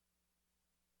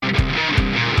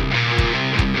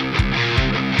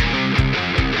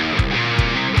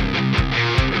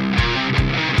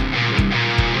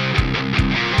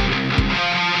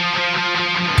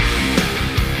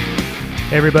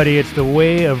Hey everybody, it's the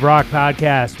Way of Rock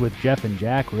podcast with Jeff and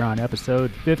Jack. We're on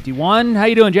episode 51. How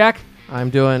you doing, Jack? I'm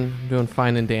doing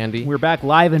fine and dandy. We're back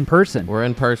live in person. We're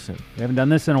in person. We haven't done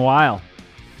this in a while.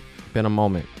 Been a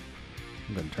moment.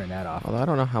 I'm going to turn that off. Although I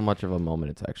don't know how much of a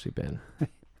moment it's actually been.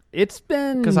 It's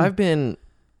been... Because I've been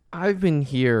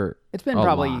here. It's been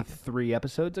probably 3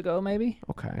 episodes ago, maybe.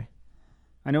 Okay.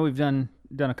 I know we've done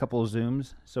a couple of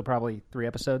Zooms, so probably 3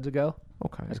 episodes ago.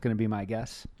 Okay. That's going to be my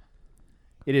guess.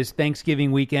 It is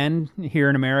Thanksgiving weekend here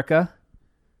in America.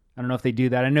 I don't know if they do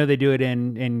that. I know they do it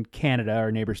in Canada,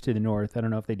 our neighbors to the north. I don't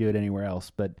know if they do it anywhere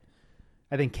else, but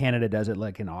I think Canada does it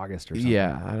like in August or something.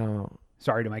 Yeah, I don't...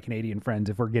 Sorry to my Canadian friends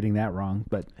if we're getting that wrong,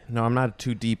 but... No, I'm not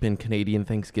too deep in Canadian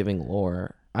Thanksgiving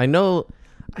lore. I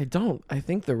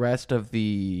think the rest of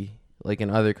the, like in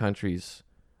other countries,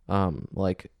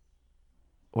 like,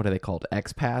 what are they called?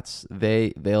 Expats?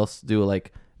 They'll do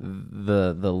like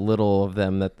the little of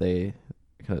them that they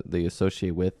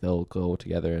associate with, they'll go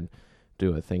together and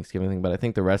do a Thanksgiving thing. But I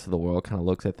think the rest of the world kind of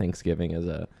looks at Thanksgiving as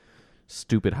a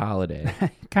stupid holiday.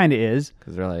 Kind of is,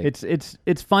 because they're like,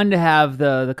 it's fun to have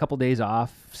the couple days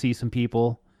off, see some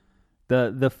people.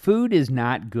 The food is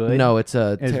not good. No, it's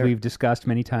as we've discussed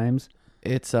many times.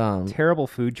 It's terrible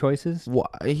food choices.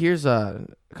 Here's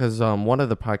because one of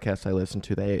the podcasts I listen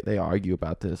to, they argue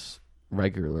about this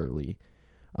regularly.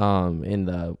 And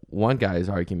the one guy's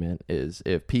argument is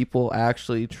if people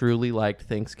actually truly liked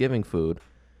Thanksgiving food,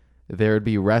 there would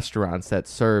be restaurants that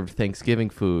served Thanksgiving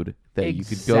food that you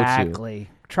could go to. Exactly.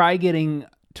 Try getting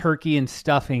turkey and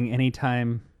stuffing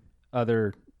anytime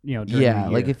during the year.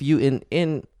 Like if you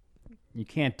you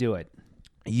can't do it.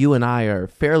 You and I are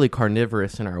fairly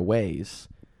carnivorous in our ways,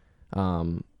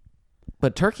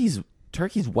 but turkey's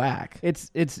whack. It's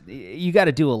you got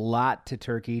to do a lot to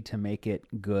turkey to make it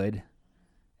good.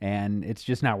 And it's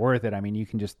just not worth it. I mean, you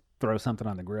can just throw something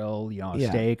on the grill, a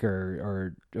steak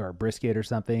or a brisket or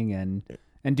something,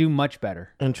 and do much better.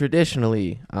 And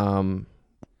traditionally,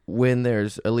 when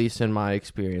there's, at least in my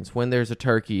experience, when there's a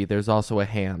turkey, there's also a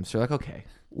ham. So you're like, okay,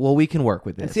 well, we can work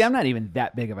with this. And see, I'm not even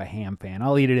that big of a ham fan.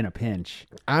 I'll eat it in a pinch.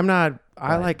 I'm not.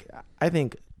 I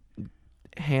think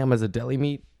ham as a deli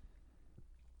meat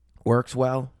works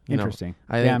well. Interesting.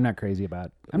 I'm not crazy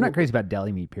about. I'm not crazy about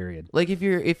deli meat. Period. Like if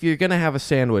you're gonna have a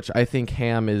sandwich, I think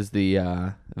ham is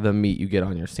the meat you get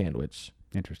on your sandwich.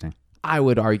 Interesting. I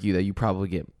would argue that you probably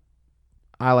get.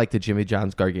 I like the Jimmy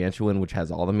John's Gargantuan, which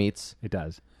has all the meats. It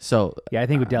does. So yeah, I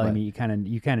think with deli meat, you kind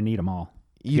of need them all.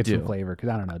 You get do. Some flavor, because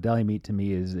I don't know, deli meat to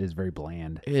me is very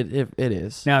bland. It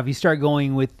is. Now, if you start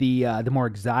going with the more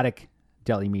exotic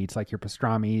deli meats, like your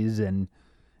pastrami's and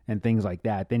things like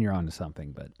that, then you're onto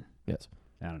something. But yes,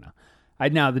 I don't know.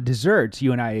 Now the desserts,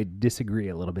 you and I disagree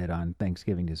a little bit on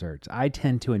Thanksgiving desserts. I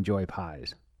tend to enjoy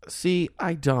pies. See,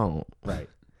 I don't. Right.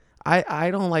 I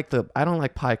don't like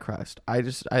pie crust. I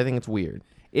think it's weird.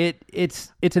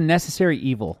 It's a necessary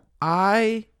evil.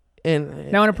 Now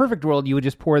in a perfect world, you would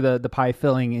just pour the pie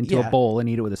filling into a bowl and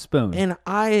eat it with a spoon. And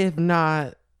I have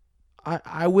not.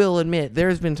 I will admit,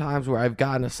 there's been times where I've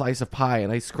gotten a slice of pie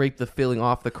and I scrape the filling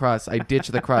off the crust. I ditch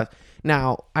the crust.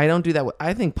 Now, I don't do that.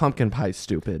 I think pumpkin pie is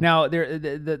stupid. Now,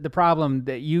 the problem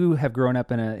that you have grown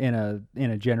up in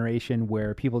a generation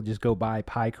where people just go buy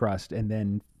pie crust and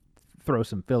then throw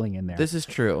some filling in there. This is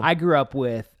true. I grew up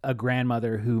with a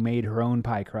grandmother who made her own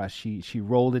pie crust. She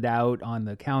rolled it out on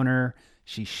the counter.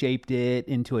 She shaped it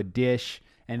into a dish,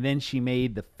 and then she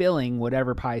made the filling,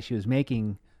 whatever pie she was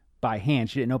making, by hand.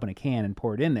 She didn't open a can and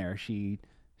pour it in there. She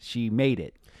made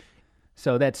it.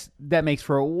 So that makes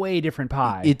for a way different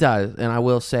pie. It does, and I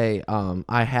will say,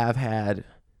 I have had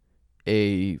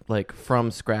a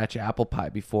from scratch apple pie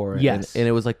before. Yes, and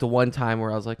it was like the one time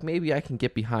where I was like, maybe I can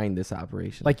get behind this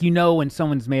operation. Like when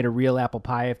someone's made a real apple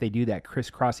pie, if they do that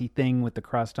crisscrossy thing with the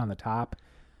crust on the top,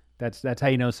 that's how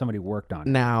you know somebody worked on it.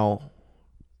 Now,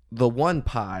 the one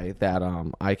pie that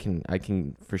I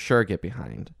can for sure get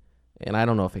behind, and I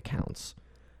don't know if it counts.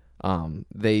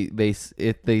 They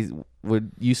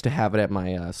would used to have it at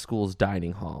my school's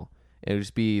dining hall. It would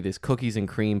just be this cookies and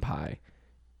cream pie,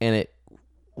 and it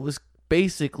was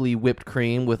basically whipped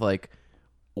cream with like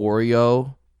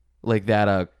Oreo, like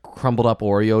that crumbled up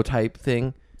Oreo type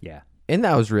thing. Yeah, and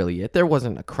that was really it. There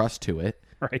wasn't a crust to it,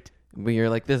 right? But you're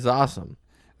like, this is awesome.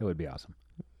 It would be awesome.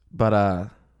 But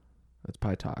that's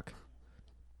Pie Talk.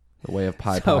 The Way of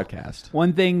Pie podcast.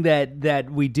 One thing that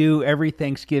we do every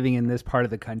Thanksgiving in this part of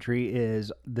the country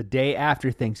is the day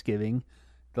after Thanksgiving,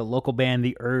 the local band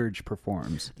The Urge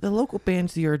performs. The local band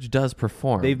The Urge does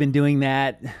perform. They've been doing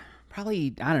that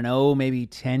probably, I don't know, maybe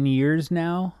 10 years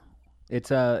now. It's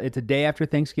a day after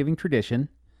Thanksgiving tradition.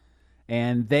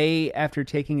 And they, after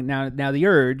taking now The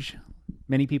Urge,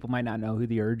 Many people might not know who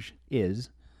the Urge is.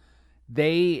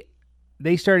 They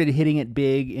started hitting it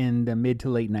big in the mid to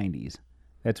late 90s.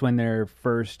 That's when their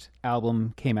first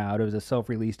album came out. It was a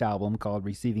self-released album called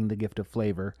Receiving the Gift of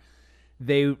Flavor.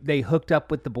 They hooked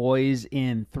up with the boys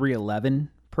in 311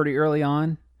 pretty early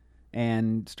on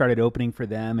and started opening for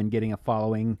them and getting a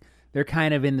following. They're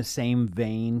kind of in the same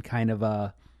vein, kind of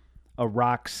a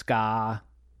rock ska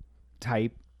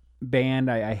type band.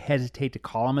 I hesitate to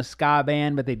call them a ska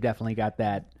band, but they definitely got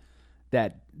that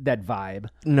vibe.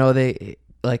 No, they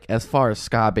like as far as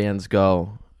ska bands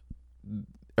go,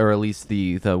 or at least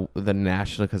the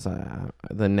national, because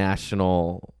the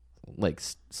national like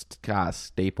ska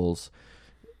staples.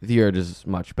 The Urge is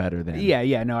much better than.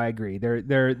 Yeah, no, I agree.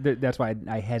 They're that's why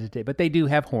I hesitate. But they do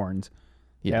have horns.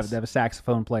 Yes. They have a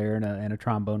saxophone player and a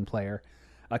trombone player,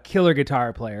 a killer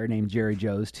guitar player named Jerry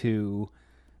Jost, who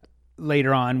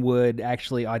later on would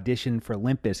actually audition for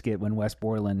Limp Bizkit when Wes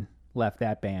Borland left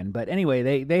that band. But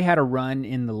anyway, they had a run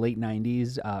in the late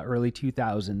 90s, early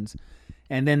 2000s,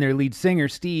 and then their lead singer,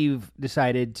 Steve,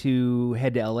 decided to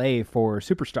head to LA for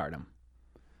superstardom.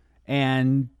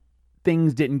 And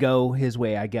things didn't go his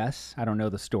way, I guess. I don't know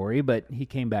the story, but he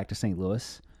came back to St.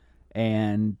 Louis,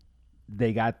 and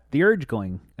they got the Urge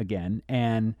going again.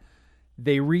 And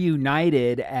they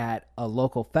reunited at a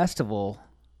local festival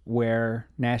where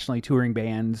nationally touring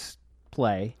bands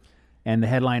play. And the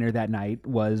headliner that night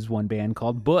was one band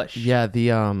called Bush. Yeah,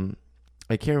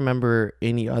 I can't remember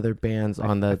any other bands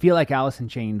on the. I feel like Alice in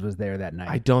Chains was there that night.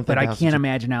 I don't think, but I can't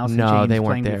imagine Alice in No, Chains they weren't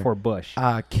playing there. before Bush.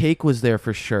 Cake was there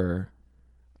for sure.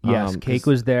 Yes, Cake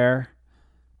was there.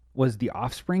 Was The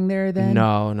Offspring there then?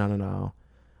 No.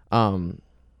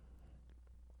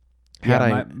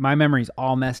 Yeah, my memory's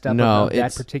all messed up No, about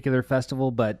that particular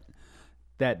festival, but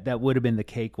that would have been the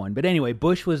Cake one. But anyway,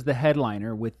 Bush was the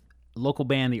headliner with local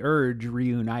band The Urge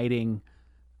reuniting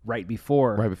right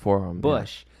before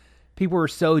Bush. Yeah. People were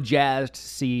so jazzed to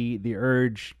see The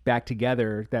Urge back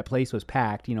together. That place was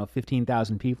packed,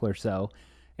 15,000 people or so.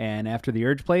 And after The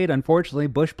Urge played, unfortunately,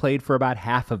 Bush played for about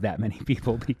half of that many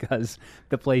people because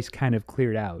the place kind of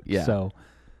cleared out. Yeah. So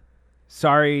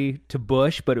sorry to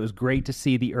Bush, but it was great to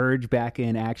see The Urge back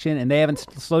in action, and they haven't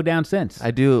slowed down since.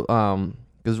 I do,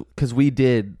 because we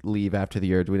did leave after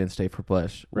The Urge. We didn't stay for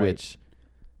Bush, Right. which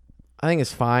I think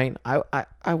is fine.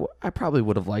 I probably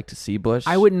would have liked to see Bush.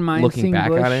 I wouldn't mind looking seeing back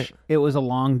Bush. on it. It was a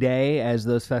long day, as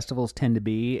those festivals tend to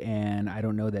be, and I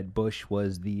don't know that Bush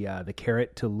was the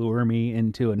carrot to lure me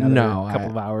into another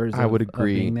couple of hours. I would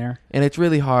agree. Of being there. And it's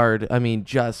really hard. I mean,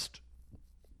 just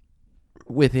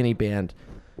with any band,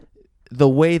 the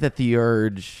way that The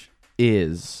Urge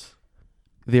is,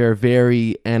 they're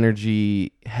very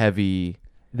energy heavy.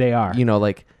 They are.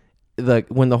 Like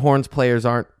when the horns players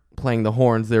aren't playing the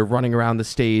horns, they're running around the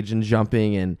stage and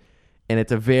jumping, and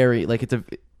it's a very it's an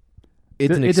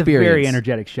experience. A very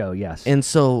energetic show, yes. And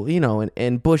so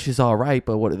and Bush is all right,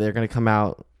 but what they're going to come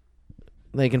out,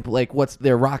 they can what's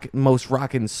their most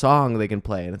rockin' song they can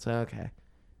play, and it's okay,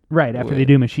 right after they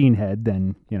do Machine Head,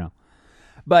 then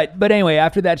But anyway,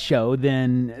 after that show,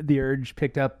 then The Urge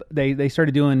picked up. They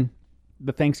started doing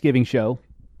the Thanksgiving show.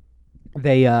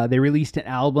 They released an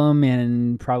album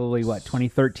in probably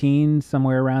 2013,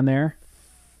 somewhere around there.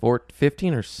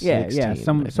 15 or 16. Yeah,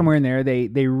 somewhere in there.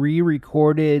 They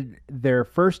re-recorded their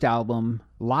first album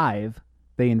live.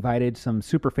 They invited some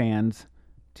super fans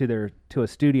to a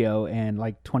studio and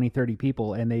 20-30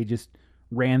 people, and they just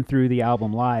ran through the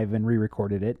album live and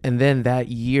re-recorded it. And then that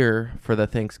year for the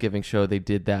Thanksgiving show, they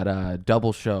did that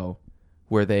double show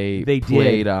where they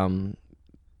played.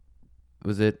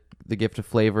 Was it The Gift of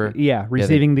Flavor? Yeah,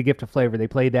 Receiving the Gift of Flavor. They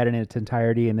played that in its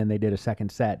entirety, and then they did a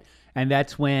second set. And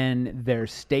that's when their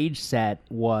stage set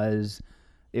was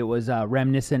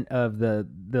reminiscent of the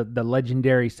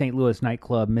legendary St. Louis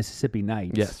nightclub Mississippi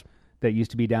Nights. Yes. That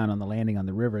used to be down on the landing on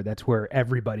the river. That's where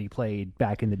everybody played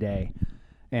back in the day.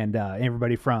 And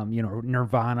everybody from,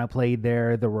 Nirvana played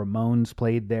there. The Ramones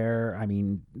played there. I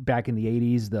mean, back in the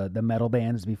 80s, the metal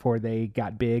bands, before they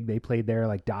got big, they played there.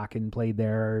 Like Dokken played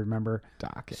there, I remember.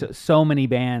 Dokken. So many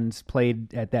bands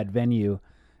played at that venue.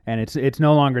 And it's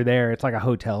no longer there. It's like a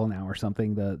hotel now or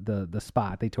something, the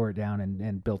spot. They tore it down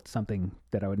and built something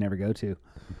that I would never go to.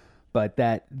 But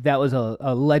that was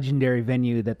a legendary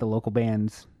venue that the local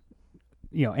bands,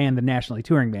 and the nationally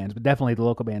touring bands, but definitely the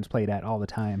local bands played at all the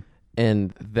time.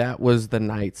 And that was the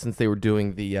night, since they were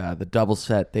doing the double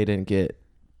set, they didn't get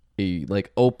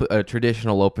a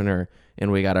traditional opener,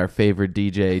 and we got our favorite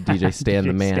DJ Stan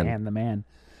the Man. Stan the Man.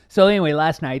 So anyway,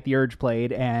 last night The Urge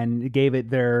played and gave it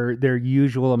their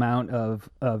usual amount of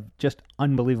just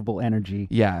unbelievable energy.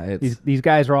 Yeah, these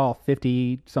guys are all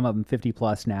 50, some of them 50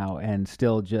 plus now, and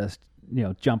still just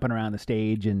jumping around the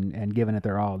stage and giving it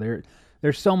their all.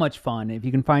 They're so much fun. If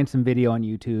you can find some video on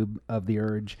YouTube of The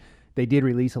Urge, they did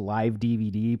release a live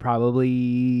DVD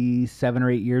probably 7 or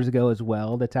 8 years ago as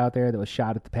well. That's out there that was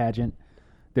shot at the pageant.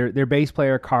 Their bass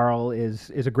player Carl is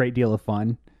a great deal of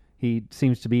fun. He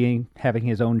seems to be having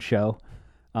his own show.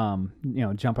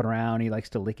 Jumping around. He likes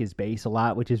to lick his bass a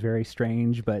lot, which is very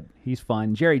strange, but he's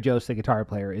fun. Jerry Jost, the guitar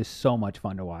player, is so much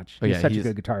fun to watch. He's such a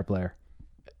good guitar player.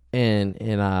 And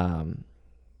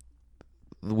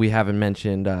we haven't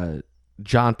mentioned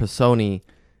John Pisoni.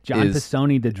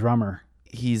 Pisoni, the drummer.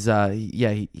 He's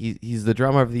he's the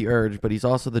drummer of The Urge, but he's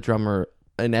also the drummer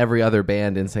in every other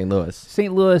band in St. Louis.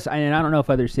 St. Louis, and I don't know if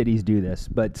other cities do this,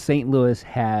 but St. Louis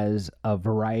has a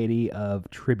variety of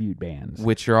tribute bands.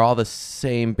 Which are all the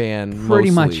same band,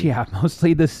 Pretty mostly. much, yeah.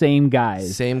 Mostly the same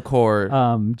guys. Same core.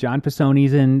 John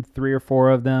Pisoni's in 3 or 4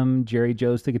 of them. Jerry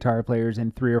Jost, the guitar player's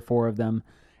in 3 or 4 of them.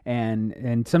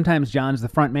 And sometimes John's the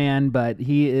front man, but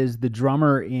he is the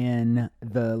drummer in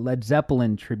the Led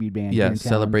Zeppelin tribute band. Yeah, here in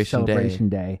town, Celebration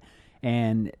Day.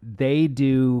 And they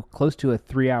do close to a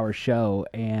 3-hour show,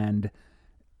 and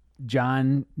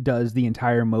John does the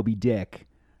entire Moby Dick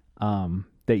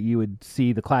that you would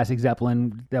see the classic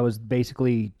Zeppelin. That was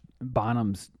basically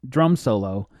Bonham's drum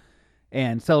solo,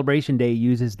 and Celebration Day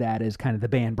uses that as kind of the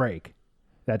band break.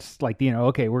 That's like,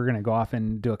 okay, we're going to go off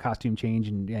and do a costume change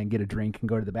and get a drink and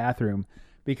go to the bathroom,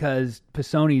 because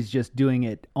Pisoni's just doing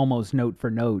it almost note for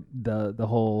note, the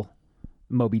whole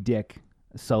Moby Dick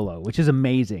solo, which is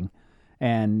amazing.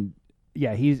 And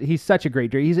yeah, he's such a great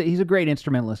drummer. He's a great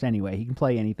instrumentalist anyway. He can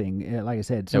play anything. Like I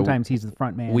said, sometimes he's the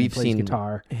front man. We've plays seen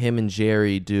guitar. Him and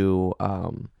Jerry do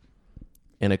an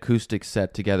acoustic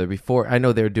set together before. I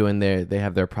know they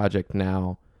have their project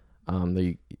now.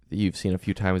 You've seen a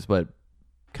few times, but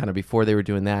kind of before they were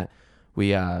doing that,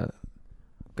 we got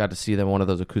to see them one of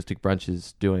those acoustic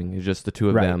brunches doing. It was just the two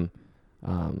of them.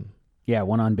 Yeah,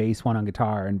 one on bass, one on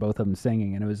guitar, and both of them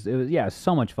singing, and it was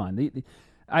so much fun.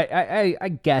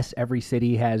 I guess every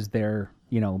city has their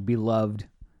beloved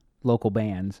local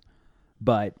bands,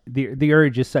 but the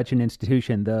Urge is such an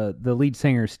institution. The lead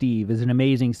singer Steve is an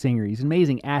amazing singer. He's an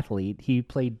amazing athlete. He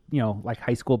played like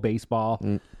high school baseball.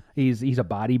 He's a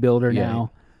bodybuilder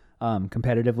now,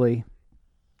 competitively.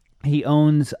 He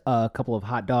owns a couple of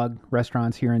hot dog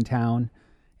restaurants here in town,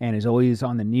 and is always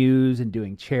on the news and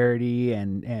doing charity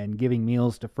and giving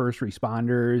meals to first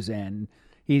responders. And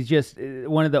he's just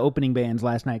one of the opening bands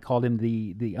last night called him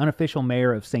the unofficial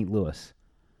mayor of St. Louis,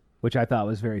 which I thought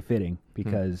was very fitting,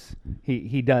 because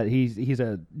he's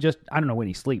I don't know when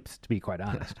he sleeps, to be quite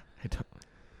honest. I don't.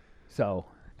 So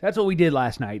that's what we did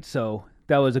last night. So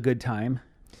that was a good time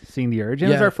seeing The Urge. It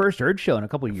was our first Urge show in a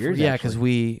couple of years. Yeah, because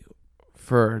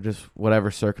for just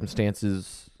whatever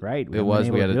circumstances, right? We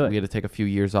had to take a few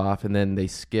years off, and then they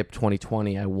skipped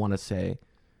 2020. I want to say.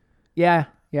 Yeah,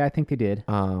 I think they did.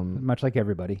 Much like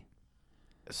everybody.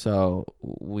 So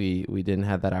we didn't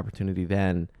have that opportunity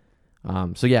then.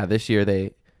 So yeah, this year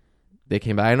they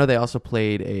came back. I know they also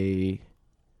played a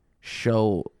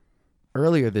show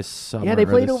earlier this summer. Yeah, they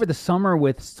played over the summer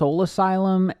with Soul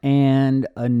Asylum and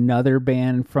another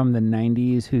band from the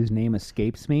 90s whose name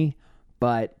escapes me,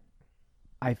 but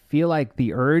I feel like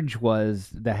The Urge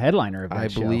was the headliner of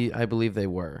that show. I believe they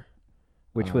were.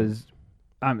 Which was...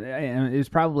 it was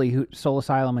probably Soul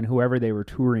Asylum and whoever they were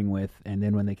touring with, and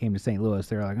then when they came to St. Louis,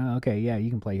 they were like, "Oh, okay, yeah,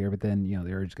 you can play here," but then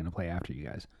The Urge is going to play after you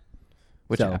guys,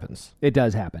 which happens. It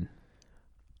does happen.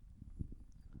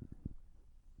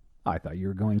 I thought you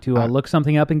were going to look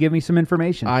something up and give me some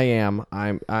information. I am.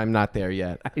 I'm not there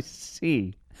yet. I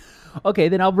see. Okay,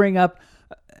 then I'll bring up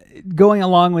going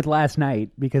along with last night,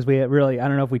 because I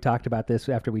don't know if we talked about this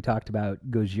after we talked about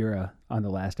Gojira on the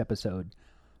last episode.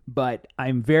 But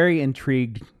I'm very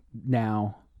intrigued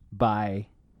now by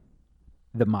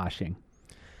the moshing.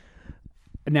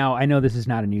 Now, I know this is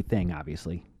not a new thing,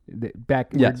 obviously.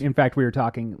 In fact, we were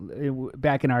talking,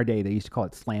 back in our day, they used to call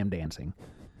it slam dancing.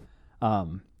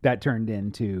 That turned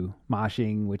into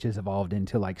moshing, which has evolved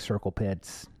into like circle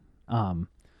pits. The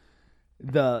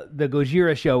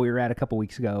Gojira show we were at a couple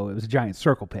weeks ago, it was a giant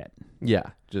circle pit.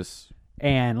 Yeah,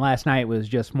 And last night was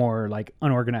just more like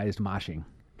unorganized moshing.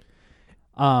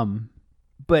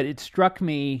 But it struck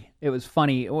me, it was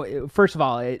funny. First of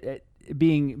all, it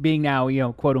being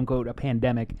now, quote unquote, a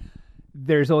pandemic,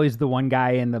 there's always the one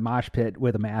guy in the mosh pit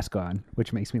with a mask on,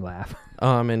 which makes me laugh.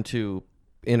 And to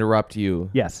interrupt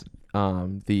you. Yes.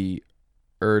 The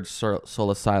Urge Soul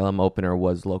Asylum opener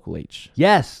was Local H.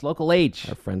 Yes, Local H.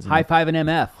 Our friends. High Five and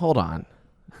MF. Hold on.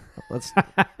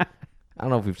 I don't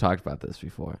know if we've talked about this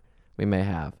before. We may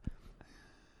have.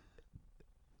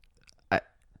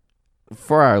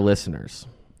 For our listeners,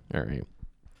 All right.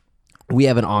 We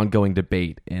have an ongoing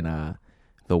debate in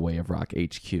the Way of Rock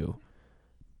HQ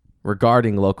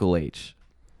regarding Local H.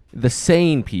 The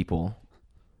sane people,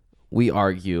 we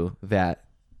argue that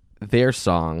their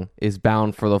song is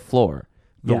Bound for the Floor.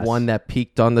 The Yes. one that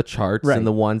peaked on the charts Right. and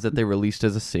the ones that they released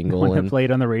as a single. One that And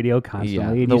played on the radio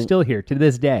constantly, Yeah, and you still hear to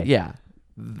this day. yeah.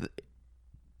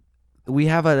 We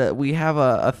have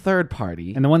a third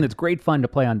party And the one that's great fun to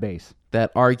play on bass.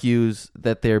 that argues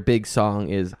that their big song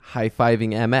is High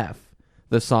Fiving MF.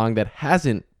 The song that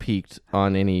hasn't peaked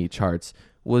on any charts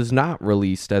was not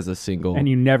released as a single. And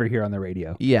you never hear on the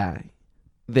radio. Yeah.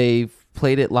 They've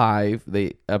played it live,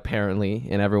 they apparently,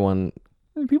 and everyone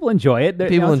And people enjoy it.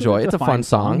 People enjoy it. It's a fun fine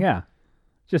song. Yeah.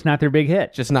 Just not their big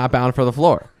hit. just not Bound for the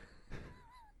Floor.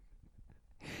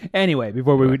 Anyway,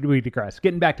 before we digress,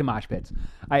 getting back to mosh pits,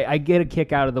 I get a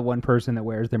kick out of the one person that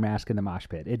wears their mask in the mosh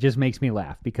pit. It just makes me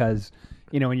laugh because,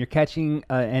 when you're catching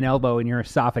an elbow in your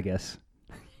esophagus,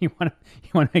 you want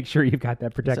to make sure you've got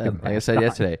that protective mask Like I said on.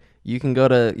 yesterday, you can go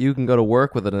to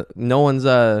work with it. No one's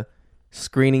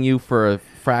screening you for a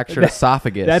fractured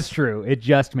esophagus. That's true. It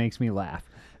just makes me laugh.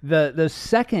 The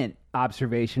second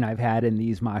observation I've had in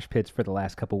these mosh pits for the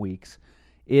last couple weeks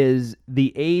is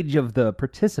the age of the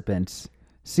participants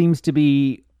seems to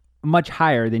be much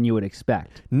higher than you would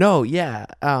expect. No, yeah.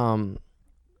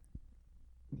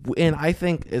 And I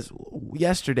think as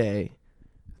yesterday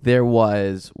there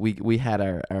was we had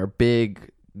our big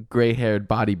gray-haired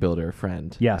bodybuilder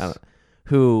friend. Yes.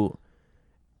 Who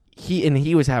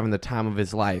he was having the time of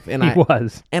his life. And He I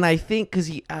was. And I think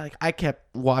because I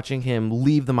kept watching him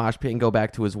leave the mosh pit and go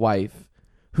back to his wife,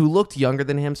 who looked younger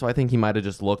than him. So I think he might have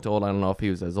just looked old. I don't know if he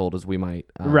was as old as we might.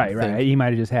 Right. think. He might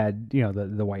have just had,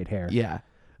 the white hair. Yeah.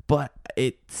 But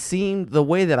it seemed the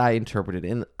way that I interpreted it,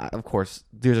 and of course,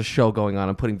 there's a show going on.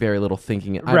 I'm putting very little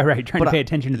thinking in. Right. Trying to pay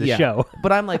attention to the show.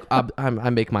 But I'm like, I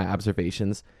make my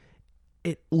observations.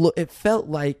 It felt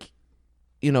like,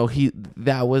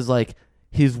 that was like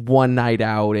his one night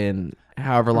out in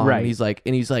however long. Right. He's like,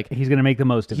 He's going to make the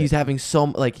most of he's it. having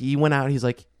he went out. He's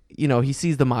like, he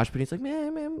sees the mosh pit. He's like,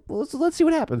 man, let's see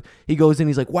what happens. He goes in.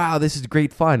 He's like, wow, this is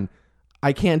great fun.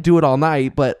 I can't do it all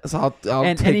night, but so I'll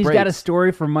And take he's breaks. got a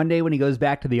story for Monday when he goes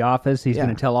back to the office. He's Yeah.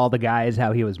 going to tell all the guys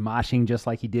how he was moshing just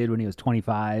like he did when he was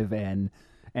 25. And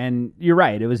you're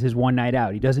right. It was his one night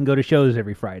out. He doesn't go to shows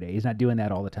every Friday. He's not doing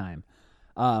that all the time.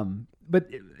 But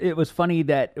it was funny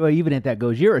that, even at that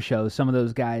Gojira show, some of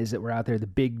those guys that were out there, the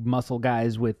big muscle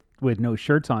guys with no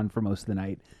shirts on for most of the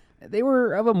night, they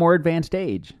were of a more advanced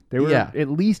age. They were at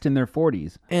least in their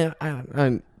 40s.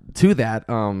 And to that,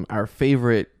 our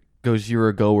favorite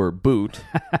Gojira goer, Boot,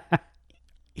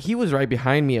 he was right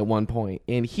behind me at one point,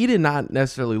 and he did not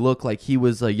necessarily look like he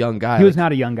was a young guy. He was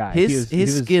not a young guy. His He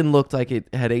was- skin looked like it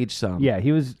had aged some. Yeah,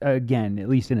 he was, again, at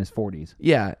least in his 40s.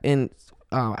 Yeah, and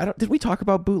did we talk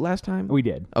about Boot last time? We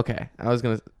did. Okay, I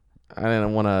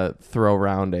didn't want to throw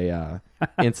around a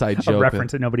inside joke. A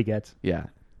reference that nobody gets. Yeah,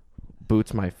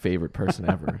 Boot's my favorite person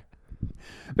ever.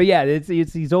 But yeah, it's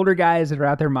these older guys that are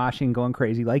out there moshing, going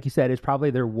crazy. Like you said, it's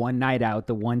probably their one night out,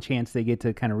 the one chance they get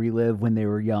to kind of relive when they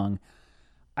were young.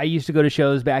 I used to go to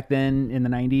shows back then in the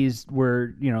 90s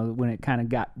where, when it kind of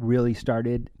got really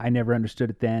started. I never understood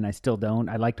it then. I still don't.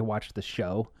 I like to watch the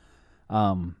show.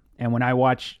 And when I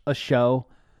watch a show,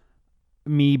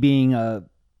 me being a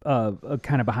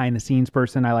kind of behind the scenes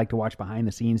person, I like to watch behind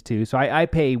the scenes too. So I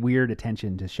pay weird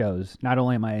attention to shows. Not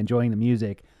only am I enjoying the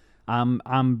music,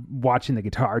 I'm watching the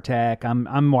guitar tech.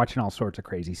 I'm watching all sorts of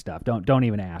crazy stuff. Don't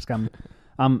even ask.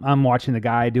 I'm watching the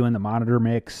guy doing the monitor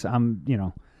mix.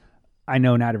 I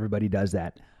know not everybody does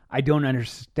that. I don't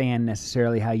understand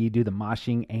necessarily how you do the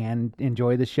moshing and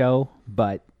enjoy the show,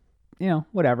 but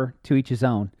whatever, to each his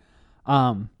own.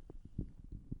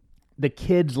 The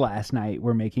kids last night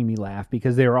were making me laugh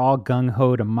because they were all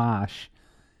gung-ho to mosh.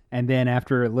 And then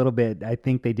after a little bit, I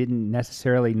think they didn't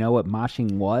necessarily know what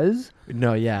moshing was.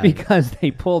 No, yeah. Because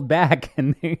they pulled back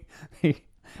and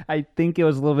I think it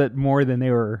was a little bit more than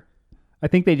they were. I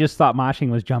think they just thought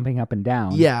moshing was jumping up and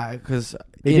down. Yeah, because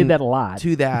They did that a lot.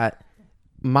 To that,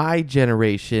 my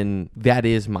generation, that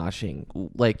is moshing.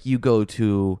 Like you go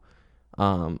to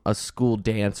a school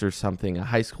dance or something, a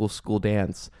high school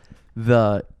dance,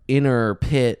 the inner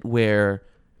pit where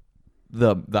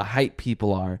the hype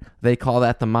people are, they call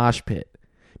that the mosh pit.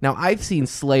 Now I've seen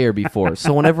Slayer before,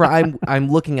 so whenever I'm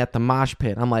looking at the mosh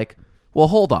pit, I'm like, well,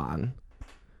 hold on.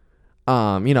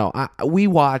 We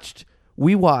watched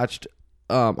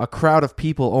a crowd of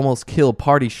people almost kill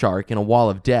Party Shark in a wall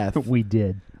of death. We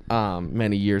did.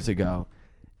 Many years ago,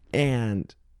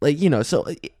 and so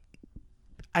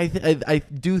I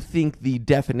do think the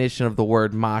definition of the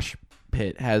word mosh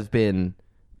pit has been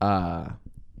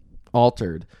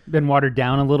altered. Been watered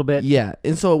down a little bit. Yeah,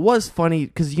 and so it was funny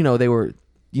because they were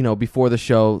before the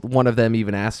show, one of them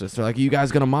even asked us, they're like, "Are you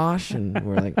guys gonna mosh?" And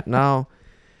we're like, "No."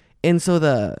 And so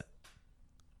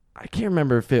I can't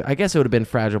remember if I guess it would have been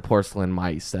Fragile Porcelain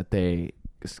Mice that they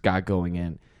got going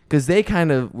in, because they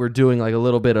kind of were doing like a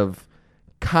little bit of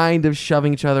kind of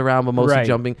shoving each other around, but mostly Right.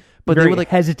 jumping. But Very they would like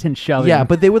hesitant shoving. yeah,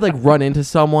 but they would like run into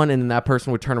someone, and then that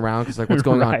person would turn around because like, what's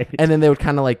going Right. on? And then they would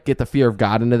kind of like get the fear of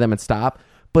God into them and stop.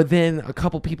 But then a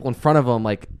couple people in front of them,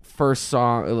 like first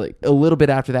song, like a little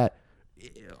bit after that,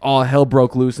 all hell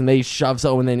broke loose, and they shoved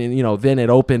someone, and then then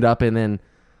it opened up, and then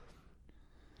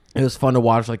it was fun to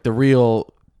watch like the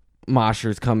real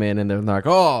moshers come in, and they're like,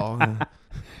 "Oh."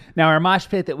 Now, our mosh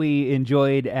pit that we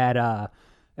enjoyed at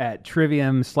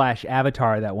Trivium /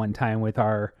 Avatar that one time with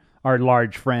our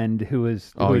large friend who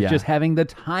was yeah. just having the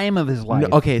time of his life.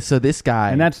 No, okay, so this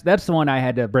guy, And that's the one I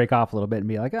had to break off a little bit and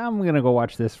be like, I'm gonna go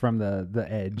watch this from the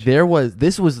edge.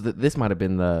 this might have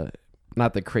been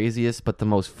not the craziest, but the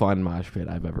most fun mosh pit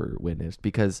I've ever witnessed,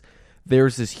 because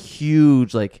there's this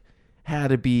huge, like, had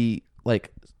to be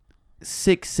like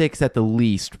 6'6" at the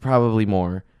least, probably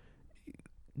more.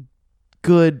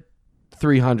 Good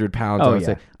 300 pounds, I would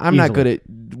say. I'm not good at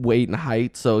weight and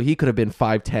height, so he could have been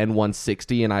 5'10",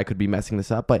 160, and I could be messing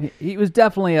this up. But He was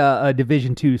definitely a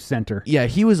Division II center. yeah,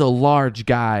 he was a large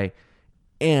guy,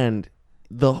 and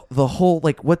the whole,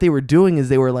 like, what they were doing is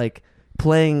they were like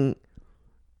playing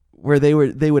where they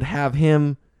would have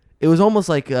him. It was almost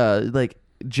like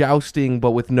jousting,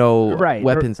 but with no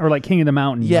weapons, or like King of the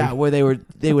Mountain. yeah, like, where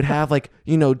they would have like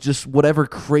just whatever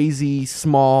crazy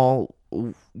small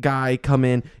guy come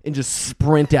in and just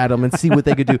sprint at him and see what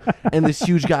they could do, and this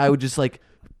huge guy would just like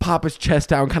pop his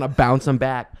chest out and kind of bounce him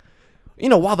back,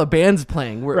 while the band's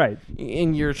playing. Right.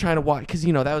 And you're trying to watch, because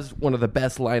that was one of the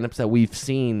best lineups that we've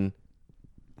seen.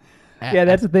 Yeah,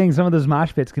 that's the thing. Some of those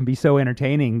mosh pits can be so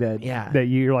entertaining that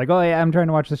you're like, oh yeah, I'm trying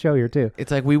to watch the show here too. It's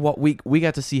like we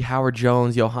got to see Howard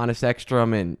Jones, Johannes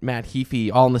Ekstrom, and Matt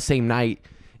Heafy all in the same night,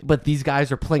 but these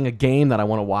guys are playing a game that I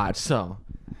want to watch. So,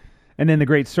 and then the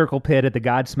great circle pit at the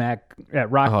Godsmack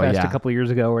at Rockfest yeah. a couple of years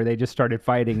ago, where they just started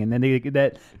fighting, and then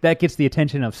that gets the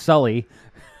attention of Sully,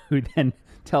 who then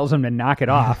tells them to knock it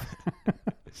off.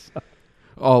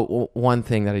 One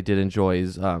thing that I did enjoy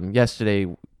is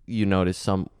yesterday. You notice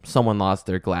someone lost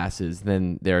their glasses.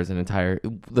 Then there's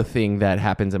the thing that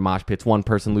happens in mosh pits. One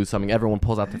person loses something, everyone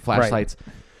pulls out their flashlights.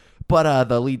 Right. But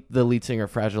the lead singer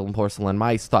of Fragile and Porcelain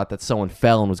Mice thought that someone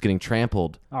fell and was getting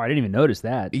trampled. Oh, I didn't even notice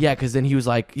that. Yeah, because then he was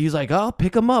like, oh,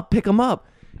 pick him up,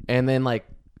 and then like,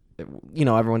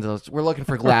 everyone's like, we're looking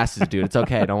for glasses, dude. It's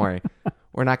okay, don't worry.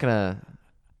 We're not gonna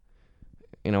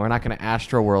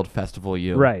Astro World Festival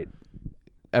you. Right.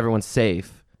 Everyone's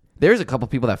safe. There's a couple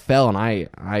people that fell, and I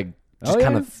just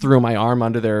kind of threw my arm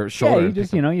under their shoulder. Yeah, you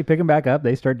just you pick them back up.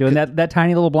 They start doing that. That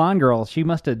tiny little blonde girl, she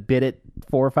must have bit it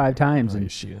 4 or 5 times,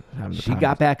 and she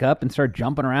got back up and started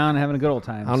jumping around and having a good old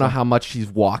time. I don't know how much she's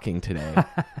walking today.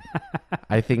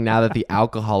 I think now that the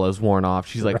alcohol is worn off,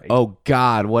 she's like, right. Oh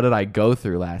God, what did I go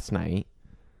through last night?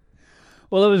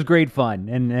 Well, it was great fun,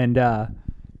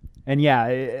 and yeah,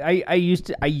 I used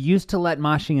to let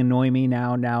moshing annoy me.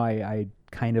 Now I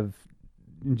kind of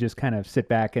just kind of sit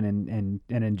back and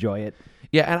enjoy it.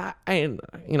 Yeah, and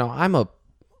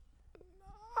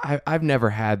I've never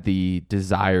had the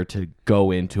desire to go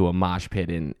into a mosh pit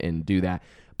and do that,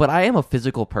 but I am a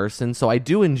physical person, so I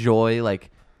do enjoy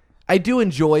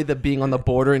the being on the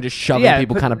border and just shoving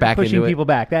people kind of back into it. Pushing people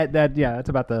back. That's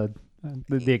about the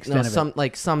extent of it.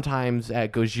 Like sometimes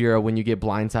at Gojira, when you get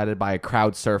blindsided by a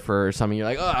crowd surfer or something, you're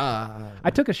like, ah.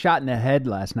 I took a shot in the head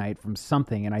last night from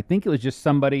something, and I think it was just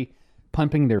somebody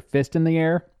pumping their fist in the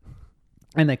air,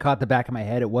 and they caught the back of my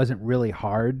head. It wasn't really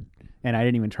hard, and I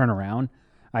didn't even turn around.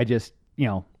 I just,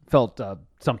 felt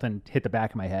something hit the back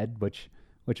of my head, which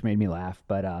made me laugh.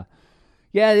 But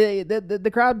yeah,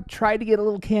 the crowd tried to get a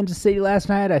little Kansas City last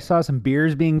night. I saw some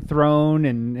beers being thrown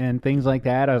and things like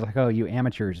that. I was like, oh, you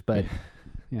amateurs! But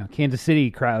Kansas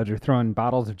City crowds are throwing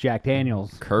bottles of Jack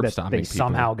Daniels. Curb stomping they people.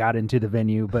 Somehow got into the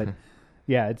venue, but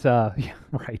yeah, it's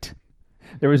right.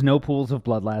 There was no pools of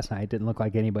blood last night. It didn't look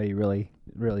like anybody really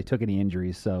took any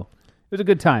injuries, so it was a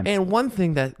good time. And one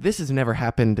thing that this has never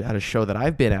happened at a show that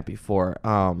I've been at before,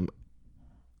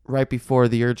 right before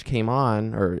the Urge came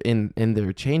on, or in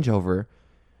their changeover,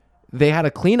 they had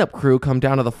a cleanup crew come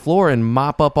down to the floor and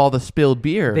mop up all the spilled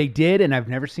beer. They did, and I've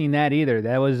never seen that either.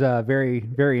 That was very,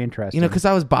 very interesting. Because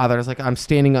I was bothered. I was like, I'm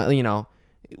standing on,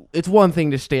 it's one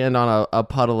thing to stand on a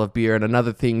puddle of beer and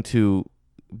another thing to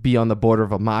be on the border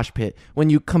of a mosh pit. When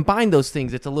you combine those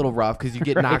things, it's a little rough because you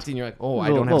get knocked and you're like, oh, I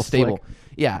don't have a stable. Slick.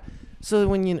 Yeah. So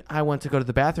when I went to go to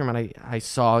the bathroom and I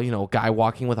saw, a guy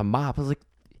walking with a mop, I was like,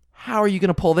 how are you going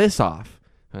to pull this off?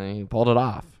 And he pulled it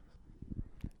off.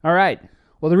 All right.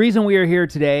 Well, the reason we are here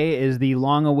today is the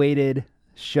long-awaited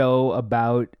show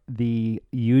about the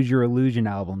Use Your Illusion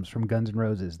albums from Guns N'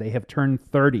 Roses. They have turned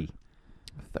 30.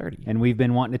 30. And we've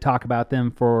been wanting to talk about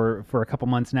them for a couple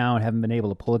months now and haven't been able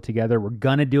to pull it together. We're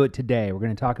going to do it today. We're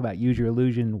going to talk about Use Your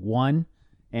Illusion 1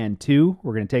 and 2.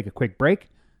 We're going to take a quick break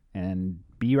and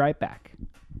be right back.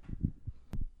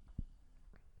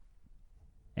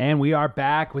 And we are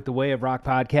back with the Way of Rock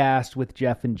podcast with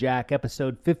Jeff and Jack,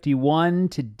 episode 51.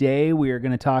 Today we are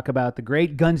going to talk about the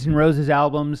great Guns N' Roses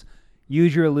albums,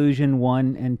 Use Your Illusion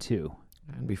 1 and 2.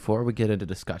 And before we get into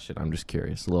discussion, I'm just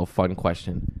curious, a little fun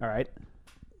question. All right.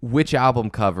 Which album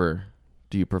cover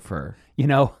do you prefer?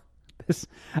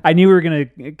 I knew we were going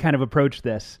to kind of approach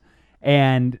this,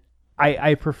 and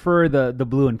I prefer the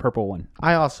blue and purple one.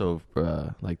 I also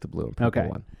like the blue and purple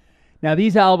one. Now,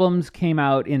 these albums came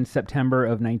out in September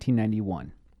of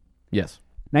 1991. Yes.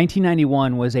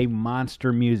 1991 was a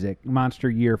monster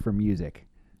year for music.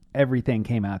 Everything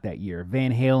came out that year.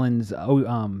 Van Halen's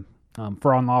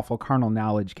For Unlawful Carnal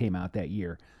Knowledge came out that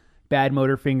year. Bad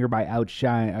Motorfinger by Bad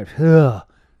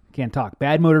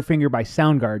Motorfinger by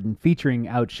Soundgarden featuring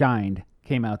Outshined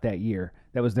came out that year.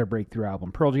 That was their breakthrough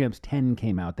album. Pearl Jam's 10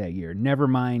 came out that year.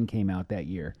 Nevermind came out that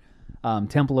year.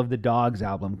 Temple of the Dogs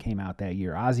album came out that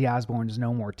year. Ozzy Osbourne's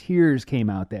No More Tears came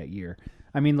out that year.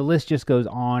 I mean, the list just goes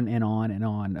on and on and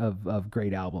on of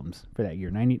great albums for that year.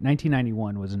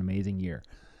 1991 was an amazing year.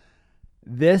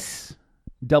 This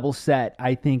double set,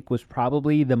 I think, was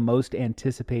probably the most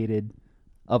anticipated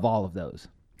of all of those.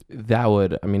 That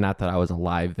would, not that I was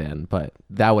alive then, but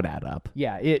that would add up.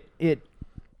 Yeah,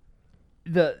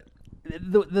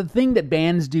 the thing that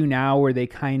bands do now where they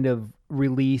kind of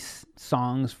release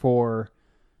songs for,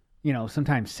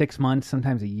 sometimes 6 months,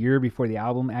 sometimes a year before the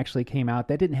album actually came out,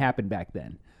 that didn't happen back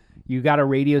then. You got a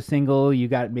radio single, you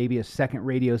got maybe a second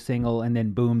radio single, and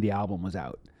then boom, the album was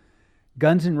out.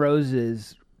 Guns N'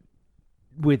 Roses,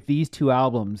 with these two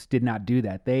albums, did not do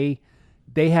that. They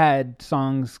had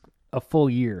songs a full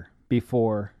year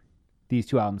before these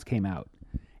two albums came out.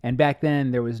 And back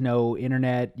then, there was no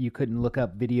internet. You couldn't look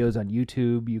up videos on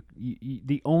YouTube. You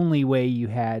the only way you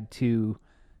had to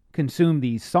consume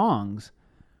these songs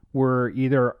were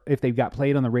either if they got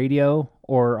played on the radio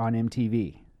or on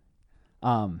MTV.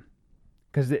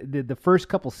 Because the first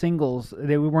couple singles,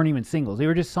 they weren't even singles. They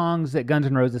were just songs that Guns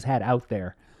N' Roses had out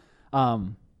there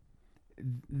that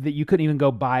you couldn't even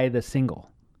go buy the single.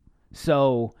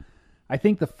 So I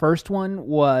think the first one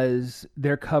was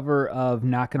their cover of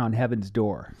Knockin' on Heaven's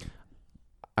Door.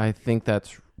 I think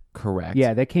that's correct.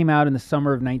 Yeah, that came out in the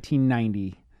summer of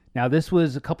 1990. Now, this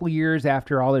was a couple years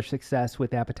after all their success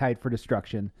with Appetite for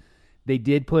Destruction. They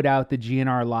did put out the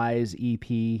GNR Lies EP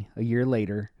a year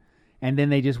later, and then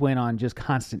they just went on just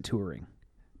constant touring.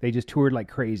 They just toured like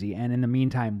crazy, and in the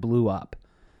meantime blew up.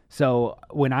 So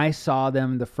when I saw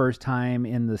them the first time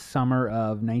in the summer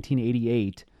of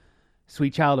 1988,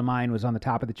 Sweet Child of Mine was on the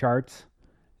top of the charts.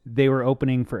 They were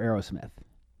opening for Aerosmith.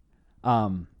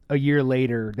 A year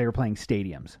later, they were playing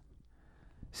stadiums.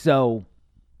 So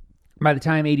by the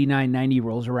time 89, 90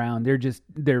 rolls around,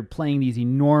 they're playing these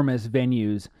enormous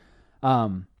venues.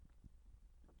 They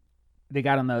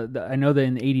got on I know that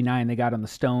in 89, they got on the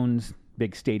Stones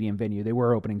big stadium venue. They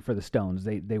were opening for the Stones.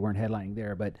 They weren't headlining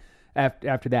there, but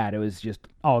after that, it was just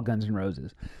all Guns N'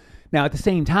 Roses. Now, at the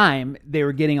same time, they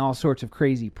were getting all sorts of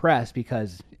crazy press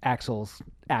because Axl's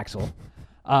Axl.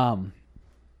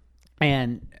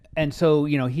 And so,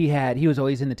 he was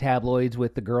always in the tabloids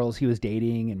with the girls he was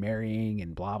dating and marrying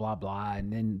and blah, blah, blah.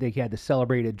 And then they had the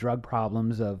celebrated drug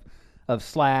problems of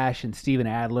Slash and Steven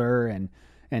Adler, and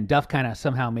Duff kind of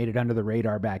somehow made it under the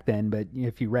radar back then. But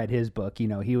if you read his book,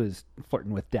 he was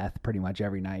flirting with death pretty much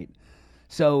every night.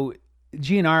 So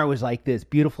GNR was like this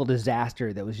beautiful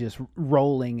disaster that was just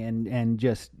rolling and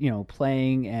just,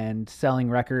 playing and selling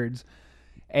records.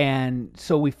 And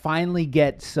so we finally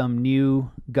get some new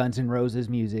Guns N' Roses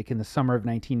music in the summer of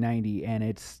 1990, and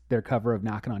it's their cover of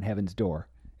Knockin' on Heaven's Door.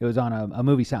 It was on a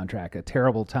movie soundtrack, a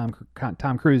terrible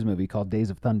Tom Cruise movie called Days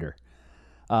of Thunder.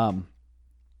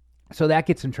 So that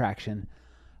gets some traction.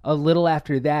 A little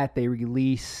after that, they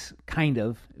release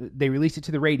it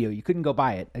to the radio. You couldn't go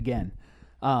buy it again.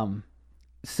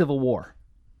 Civil War.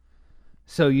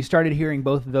 So you started hearing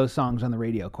both of those songs on the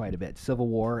radio quite a bit, Civil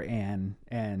War and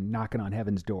Knockin' on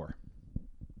Heaven's Door.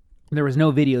 There was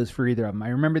no videos for either of them. I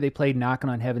remember they played Knockin'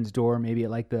 on Heaven's Door maybe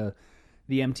at like the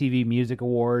MTV Music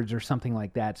Awards or something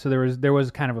like that. So there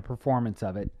was kind of a performance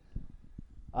of it.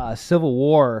 Civil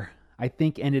War, I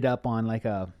think, ended up on like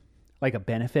a like a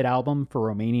benefit album for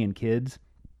Romanian kids.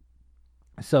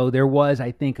 So there was,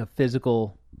 I think, a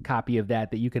physical copy of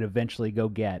that you could eventually go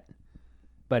get,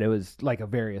 but it was like a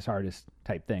various artist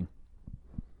type thing.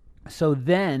 So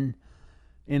then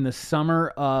in the summer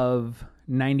of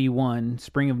 91,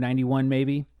 spring of 91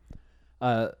 maybe,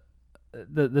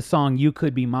 the song You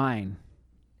Could Be Mine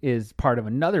is part of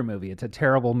another movie. It's a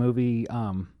terrible movie,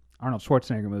 Arnold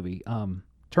Schwarzenegger movie,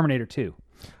 Terminator 2.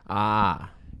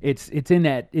 It's in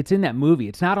that movie.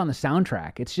 It's not on the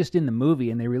soundtrack. It's just in the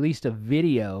movie, and they released a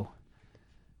video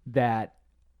that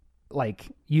like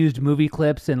used movie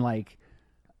clips and like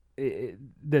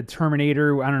the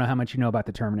Terminator. I don't know how much you know about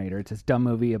the Terminator. It's this dumb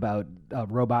movie about a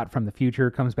robot from the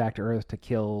future comes back to Earth to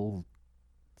kill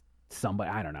somebody.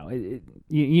 I don't know.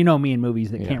 You know me in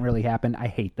movies that can't really happen. I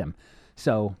hate them.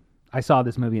 So I saw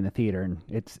this movie in the theater, and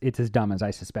it's as dumb as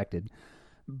I suspected.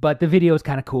 But the video is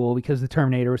kind of cool because the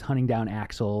Terminator was hunting down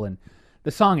Axel, and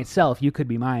the song itself, You Could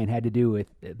Be Mine, had to do with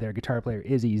their guitar player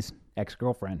Izzy's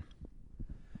ex-girlfriend.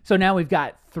 So now we've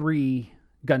got 3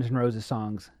 Guns N' Roses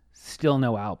songs, still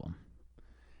no album.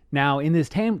 Now in this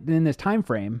time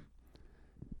frame,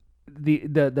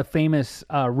 the famous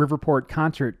Riverport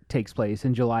concert takes place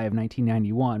in July of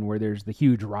 1991, where there's the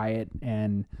huge riot,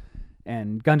 and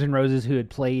Guns N' Roses, who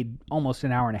had played almost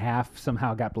an hour and a half,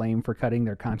 somehow got blamed for cutting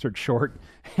their concert short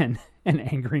and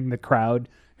angering the crowd,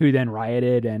 who then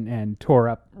rioted and tore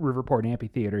up Riverport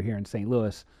Amphitheater here in St.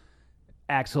 Louis.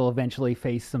 Axl eventually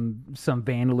faced some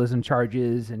vandalism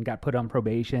charges and got put on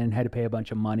probation, had to pay a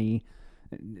bunch of money,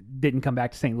 didn't come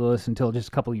back to St. Louis until just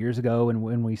a couple of years ago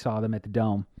when we saw them at the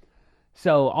Dome.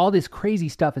 So all this crazy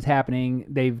stuff is happening.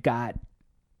 They've got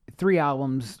 3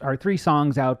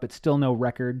 songs out, but still no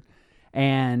record.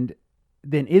 And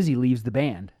then Izzy leaves the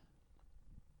band.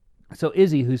 So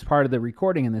Izzy, who's part of the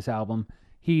recording in this album,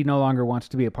 he no longer wants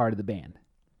to be a part of the band.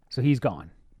 So he's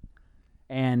gone.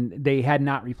 And they had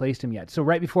not replaced him yet. So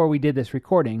right before we did this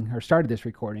recording, or started this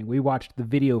recording, we watched the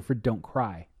video for Don't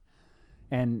Cry.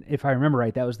 And if I remember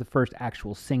right, that was the first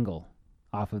actual single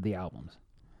off of the albums.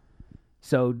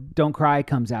 So Don't Cry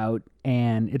comes out,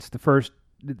 and it's the first.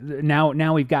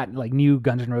 Now we've got like new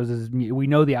Guns N' Roses. We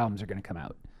know the albums are going to come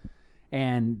out.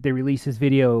 And they release this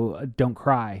video, Don't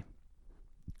Cry.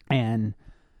 And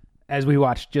as we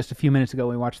watched just a few minutes ago,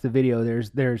 we watched the video,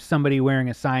 there's somebody wearing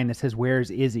a sign that says,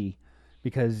 "Where's Izzy?"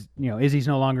 Because, Izzy's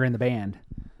no longer in the band.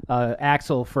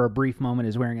 Axl, for a brief moment,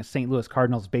 is wearing a St. Louis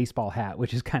Cardinals baseball hat,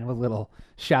 which is kind of a little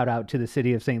shout out to the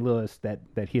city of St. Louis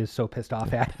that he is so pissed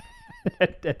off at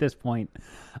at this point.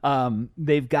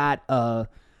 They've got a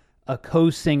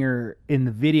co-singer in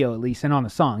the video, at least, and on the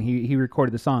song. He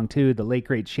recorded the song too, the late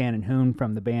great Shannon Hoon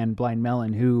from the band Blind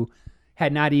Melon, who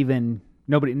had not even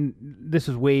this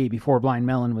was way before Blind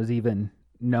Melon was even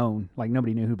known. Like,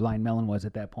 nobody knew who Blind Melon was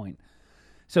at that point.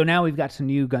 So now we've got some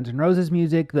new Guns N' Roses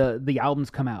music. The albums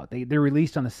come out. They're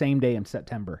released on the same day in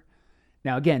September.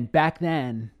 Now again, back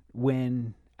then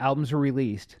when albums were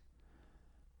released,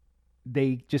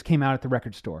 they just came out at the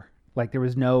record store. Like, there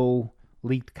was no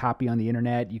leaked copy on the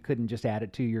internet. You couldn't just add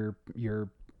it to your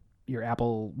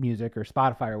Apple Music or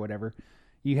Spotify or whatever.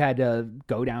 You had to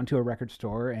go down to a record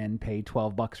store and pay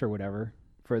 $12 or whatever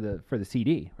for the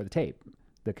CD or the tape,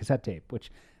 the cassette tape.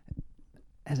 Which,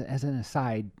 as an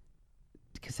aside,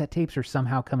 cassette tapes are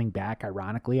somehow coming back.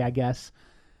 Ironically, I guess.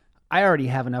 I already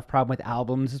have enough problem with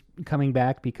albums coming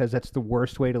back because that's the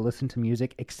worst way to listen to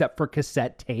music, except for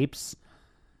cassette tapes.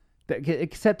 The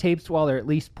cassette tapes, while they're at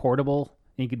least portable,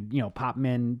 you could, pop them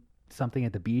in something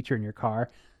at the beach or in your car,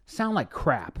 sound like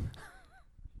crap.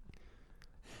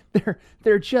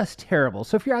 They're just terrible.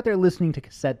 So if you're out there listening to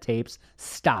cassette tapes,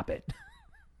 stop it.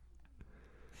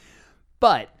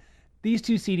 But these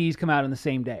 2 CDs come out on the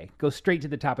same day, go straight to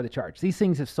the top of the charts. These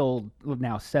things have sold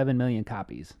now 7 million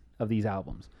copies of these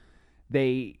albums.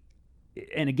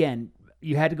 And again,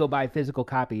 you had to go buy physical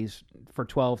copies for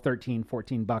 $12, $13,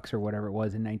 $14 or whatever it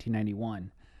was in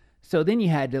 1991. So then you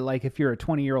had to, like, if you're a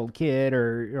 20-year-old kid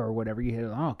or whatever, you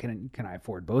had, can I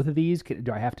afford both of these?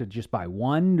 Do I have to just buy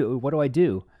one? What do I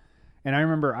do? And I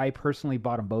remember I personally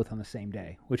bought them both on the same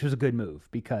day, which was a good move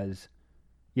because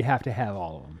you have to have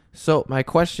all of them. So my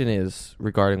question is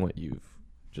regarding what you've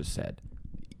just said.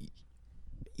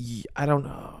 I don't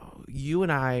know. You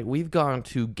and we've gone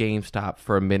to GameStop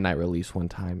for a midnight release one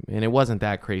time, and it wasn't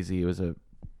that crazy. It was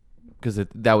because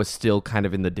that was still kind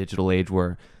of in the digital age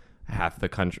where half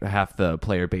the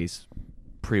player base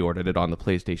pre-ordered it on the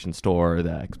PlayStation Store or the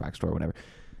Xbox Store or whatever.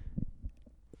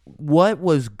 What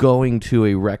was going to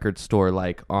a record store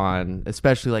like on,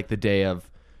 especially like the day of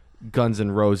Guns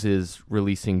N' Roses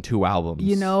releasing 2 albums?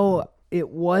 It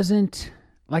wasn't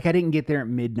like I didn't get there at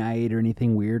midnight or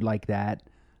anything weird like that.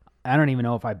 I don't even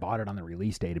know if I bought it on the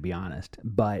release day, to be honest,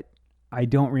 but I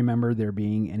don't remember there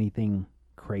being anything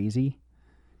crazy.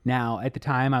 Now, at the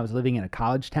time, I was living in a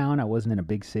college town. I wasn't in a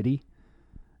big city.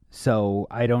 So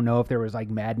I don't know if there was like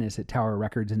madness at Tower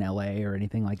Records in LA or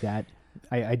anything like that.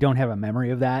 I don't have a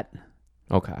memory of that.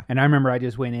 Okay. And I remember I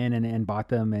just went in and bought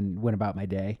them and went about my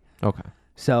day. Okay.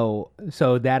 So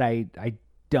that I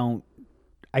don't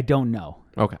know.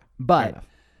 Okay. But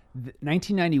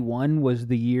 1991 was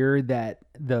the year that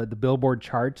the Billboard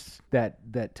charts that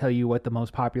tell you what the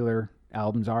most popular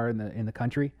albums are in the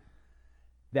country.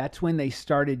 That's when they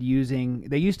started using.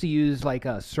 They used to use like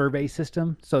a survey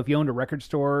system. So if you owned a record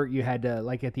store, you had to,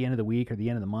 like, at the end of the week or the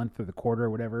end of the month or the quarter or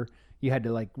whatever, you had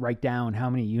to like write down how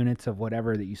many units of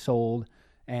whatever that you sold,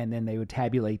 and then they would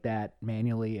tabulate that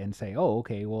manually and say, oh,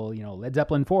 okay, well, you know, Led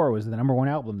Zeppelin 4 was the number one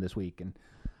album this week, and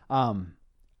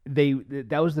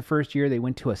that was the first year they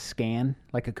went to a scan,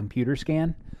 like a computer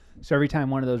scan. So every time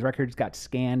one of those records got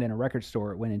scanned in a record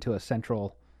store, it went into a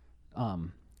central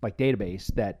like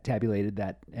database that tabulated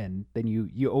that, and then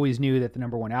you always knew that the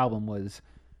number one album was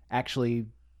actually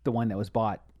the one that was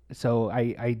bought. So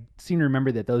I seem to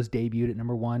remember that those debuted at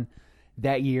number one.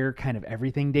 That year, kind of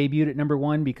everything debuted at number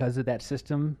one because of that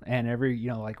system. And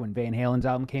like when Van Halen's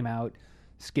album came out,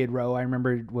 Skid Row, I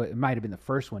remember it might have been the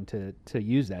first one to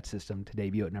use that system to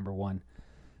debut at number one.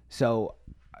 So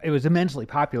it was immensely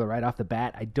popular right off the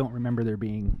bat. I don't remember there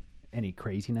being any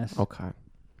craziness. Okay.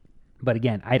 But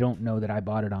again, I don't know that I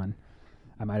bought it on.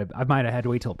 I might have had to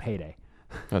wait till payday.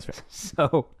 That's fair.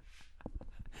 So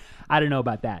I don't know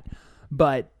about that.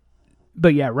 But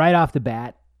yeah, right off the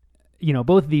bat, you know,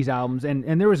 both of these albums,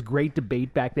 and there was great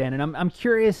debate back then. And I'm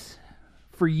curious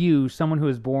for you, someone who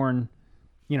was born,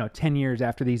 10 years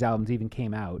after these albums even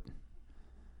came out.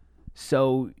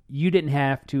 So you didn't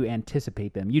have to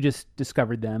anticipate them. You just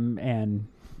discovered them and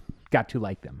got to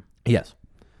like them. Yes.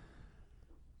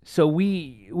 So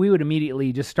we would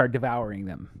immediately just start devouring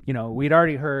them. We'd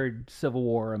already heard Civil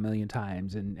War a million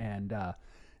times and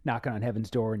Knocking on Heaven's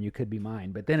Door and You Could Be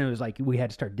Mine. But then it was like we had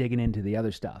to start digging into the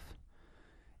other stuff.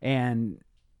 And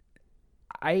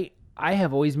I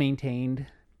have always maintained,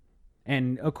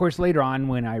 and of course later on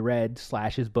when I read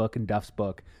Slash's book and Duff's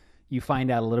book, you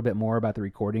find out a little bit more about the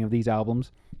recording of these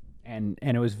albums. And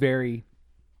it was very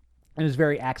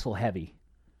Axl heavy.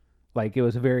 Like, it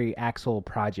was a very Axl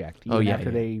project. Even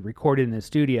after they recorded in the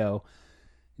studio,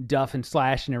 Duff and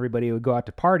Slash and everybody would go out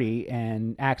to party,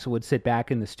 and Axl would sit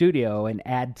back in the studio and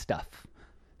add stuff.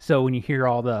 So when you hear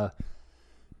all the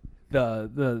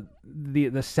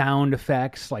sound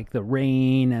effects, like the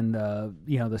rain and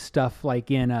the stuff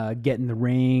like in Get in the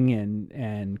Ring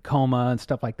and Coma and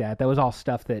stuff like that, that was all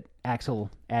stuff that Axl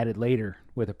added later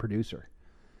with a producer.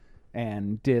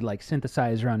 And did like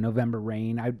synthesizer on November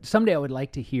Rain. Someday I would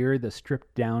like to hear the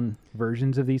stripped down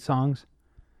versions of these songs.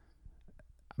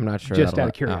 I'm not sure. Just out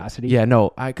of curiosity. Yeah,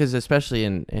 no, because especially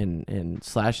in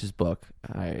Slash's book,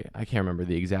 I can't remember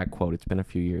the exact quote. It's been a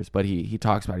few years, but he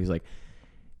talks about it.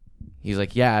 He's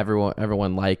like, yeah,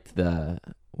 everyone liked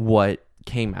what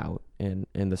came out in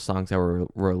the songs that were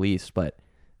released, but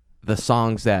the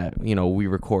songs that we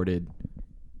recorded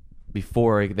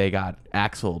before they got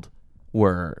axled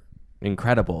were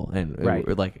incredible, and right.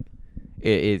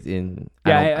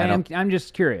 I'm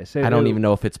just curious. I don't even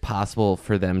know if it's possible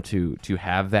for them to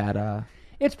have that.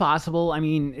 It's possible. I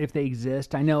mean, if they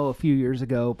exist. I know a few years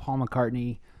ago, Paul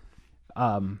McCartney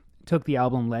took the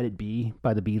album Let It Be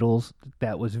by the Beatles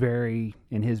that was very,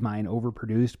 in his mind,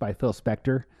 overproduced by Phil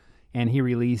Spector, and he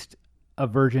released a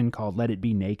version called Let It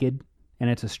Be Naked, and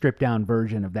it's a stripped down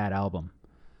version of that album.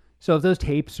 So if those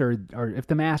tapes or if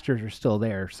the masters are still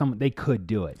there, they could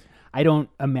do it. I don't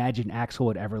imagine Axl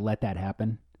would ever let that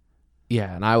happen.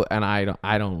 Yeah, and I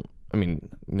don't. I mean,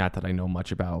 not that I know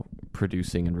much about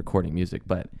producing and recording music,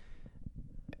 but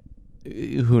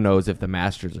who knows if the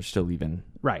masters are still even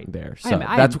there. So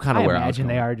that's kind of where I imagine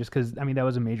they are, just because that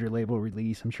was a major label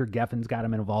release. I'm sure Geffen's got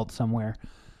them in a vault somewhere.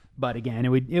 But again,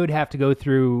 it would have to go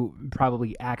through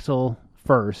probably Axl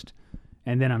first,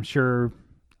 and then I'm sure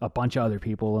a bunch of other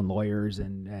people and lawyers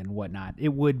and whatnot.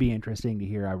 It would be interesting to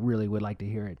hear. I really would like to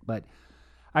hear it. But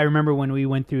I remember when we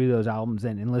went through those albums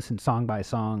and listened song by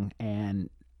song, and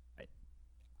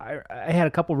I had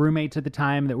a couple roommates at the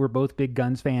time that were both big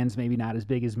Guns fans, maybe not as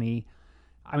big as me.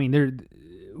 I mean,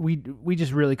 we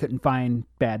just really couldn't find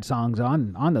bad songs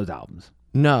on those albums.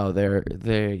 No,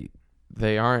 they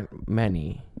aren't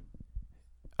many.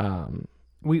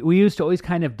 We used to always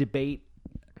kind of debate,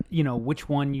 which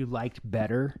one you liked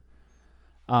better,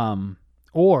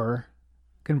 or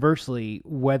conversely,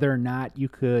 whether or not you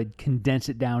could condense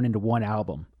it down into one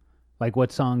album, like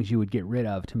what songs you would get rid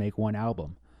of to make one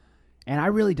album. And I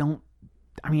really don't.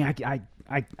 I mean, I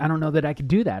don't know that I could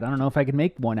do that. I don't know if I could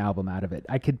make one album out of it.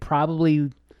 I could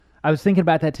probably. I was thinking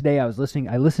about that today. I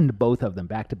listened to both of them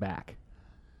back to back,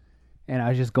 and I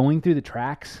was just going through the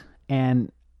tracks.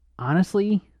 And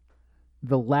honestly,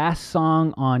 the last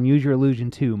song on Use Your Illusion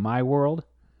 2, My World,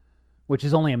 which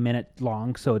is only a minute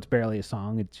long, so it's barely a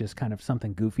song. It's just kind of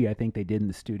something goofy I think they did in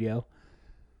the studio.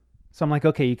 So I'm like,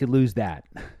 okay, you could lose that.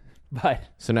 But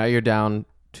So now you're down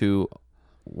to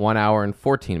 1 hour and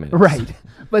 14 minutes. right.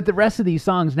 But the rest of these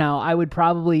songs now, I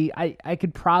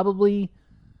could probably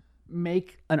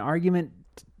make an argument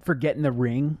for Get in the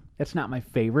Ring. That's not my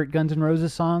favorite Guns N'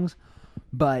 Roses songs,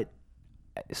 but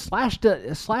Slash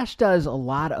does a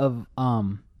lot of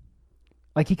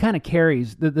like he kind of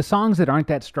carries the songs that aren't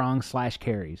that strong. Slash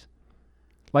carries.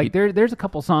 Like there's a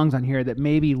couple songs on here that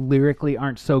maybe lyrically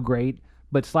aren't so great,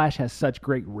 but Slash has such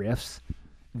great riffs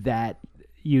that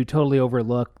you totally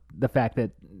overlook the fact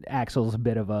that Axl's a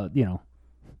bit of a,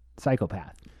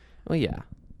 psychopath. Well, yeah.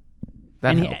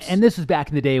 That helps. And this was back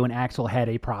in the day when Axl had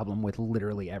a problem with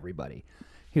literally everybody.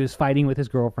 He was fighting with his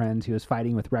girlfriends. He was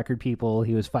fighting with record people.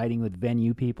 He was fighting with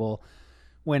venue people.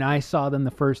 When I saw them the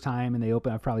first time and they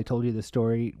opened, I've probably told you this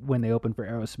story, when they opened for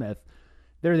Aerosmith,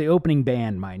 they're the opening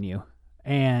band, mind you.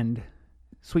 And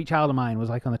Sweet Child of Mine was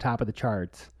like on the top of the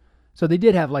charts. So they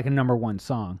did have like a number one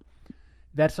song.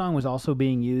 That song was also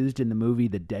being used in the movie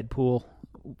The Deadpool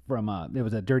from it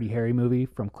was a Dirty Harry movie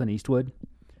from Clint Eastwood.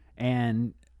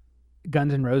 And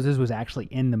Guns N' Roses was actually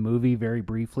in the movie very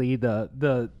briefly.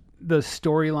 The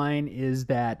storyline is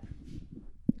that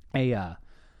a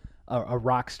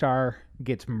rock star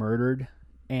gets murdered,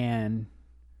 and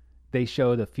they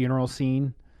show the funeral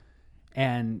scene,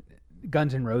 and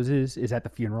Guns N' Roses is at the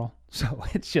funeral. So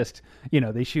it's just,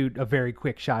 they shoot a very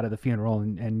quick shot of the funeral,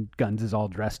 and Guns is all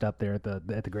dressed up there at the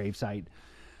gravesite.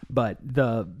 But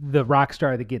the rock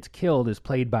star that gets killed is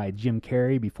played by Jim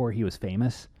Carrey before he was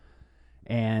famous,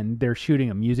 and they're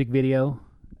shooting a music video.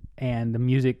 And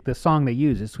the song they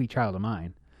use is Sweet Child of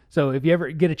Mine. So if you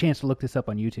ever get a chance to look this up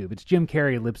on YouTube, it's Jim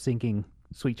Carrey lip syncing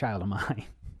Sweet Child of Mine,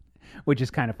 which is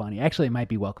kind of funny. Actually, it might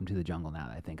be Welcome to the Jungle now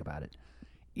that I think about it.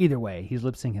 Either way, he's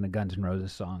lip syncing a Guns N'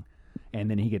 Roses song, and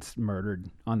then he gets murdered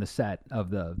on the set of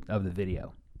the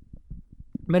video.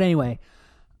 But anyway,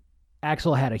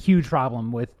 Axl had a huge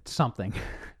problem with something.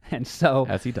 And so,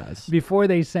 as he does, before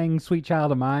they sang Sweet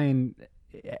Child of Mine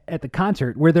at the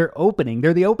concert where they're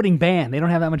the opening band, they don't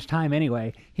have that much time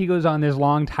anyway, he goes on this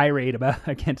long tirade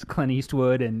against Clint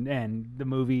Eastwood and the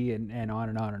movie and on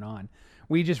and on and on.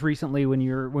 We just recently, when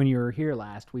you were here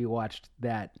last, we watched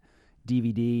that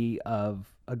DVD of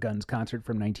a Guns concert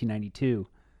from 1992,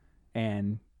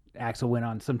 and Axl went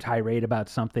on some tirade about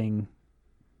something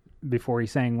before he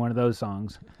sang one of those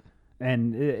songs.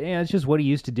 And it's just what he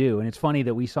used to do. And it's funny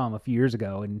that we saw him a few years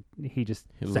ago, and he just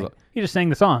sang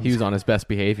the songs. He was on his best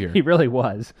behavior. He really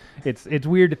was. It's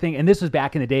weird to think. And this was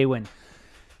back in the day when,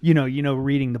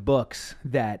 reading the books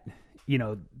that,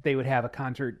 they would have a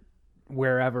concert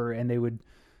wherever, and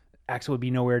Axl would be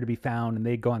nowhere to be found, and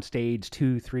they'd go on stage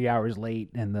 2-3 hours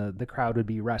late, and the crowd would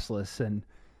be restless. And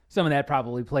some of that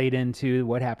probably played into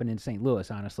what happened in St. Louis,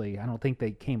 honestly. I don't think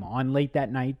they came on late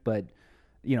that night, but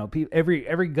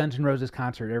every Guns N' Roses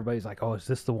concert, everybody's like, "Oh, is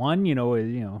this the one?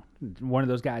 One of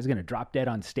those guys going to drop dead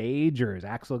on stage, or is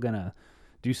Axl going to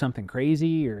do something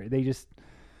crazy?" Or they just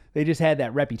had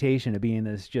that reputation of being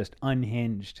this just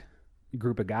unhinged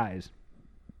group of guys.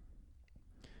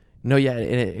 No, yeah,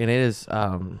 it is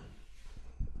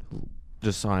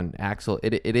just on Axl.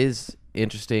 It is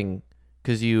interesting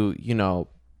because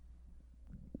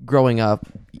growing up,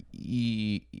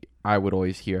 I would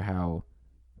always hear how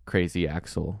crazy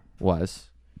Axl was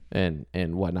and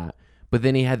whatnot, but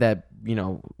then he had that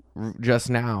not just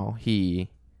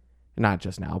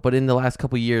now, but in the last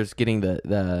couple of years, getting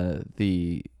the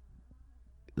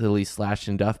Lee Slash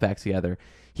and Duff back together,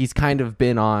 he's kind of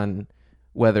been on,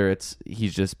 whether it's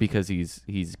he's just because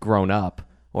he's grown up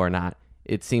or not.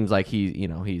 It seems like he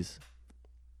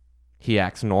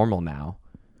acts normal now.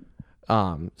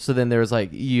 So then there's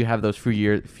you have those few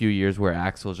years where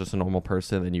Axl is just a normal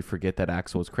person, and you forget that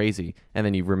Axl was crazy, and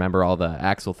then you remember all the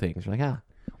Axl things. You're like, ah.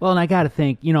 Well, and I got to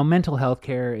think, mental health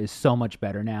care is so much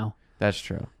better now. That's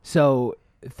true. So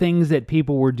things that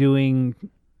people were doing,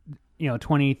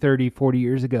 20, 30, 40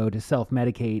 years ago to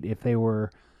self-medicate if they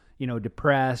were,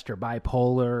 depressed or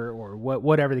bipolar or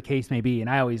whatever the case may be. And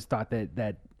I always thought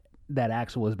that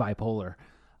Axl was bipolar.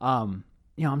 I'm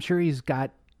sure he's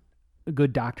got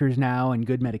good doctors now and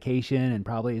good medication and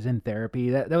probably is in therapy.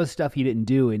 That was stuff he didn't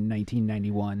do in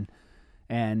 1991.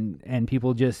 and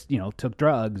people just took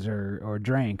drugs or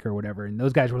drank or whatever, and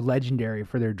those guys were legendary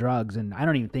for their drugs. And I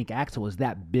don't even think Axl was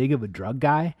that big of a drug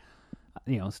guy.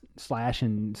 Slash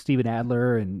and Steven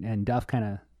Adler and Duff kind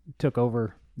of took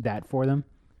over that for them.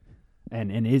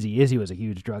 And Izzy was a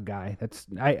huge drug guy.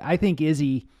 I think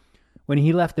Izzy, when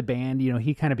he left the band,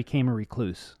 he kind of became a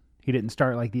recluse. He didn't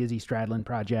start like the Izzy Stradlin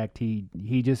project.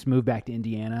 He just moved back to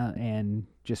Indiana and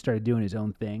just started doing his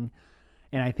own thing.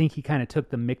 And I think he kind of took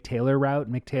the Mick Taylor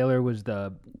route. Mick Taylor was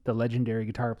the legendary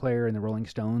guitar player in the Rolling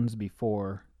Stones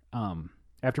before.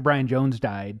 After Brian Jones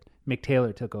died, Mick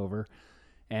Taylor took over.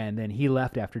 And then he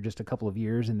left after just a couple of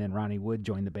years, and then Ronnie Wood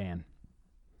joined the band.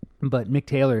 But Mick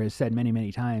Taylor has said many,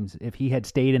 many times, if he had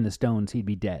stayed in the Stones, he'd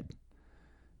be dead.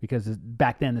 Because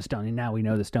back then the Stones, and now we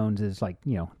know the Stones is like,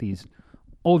 these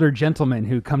older gentlemen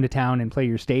who come to town and play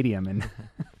your stadium and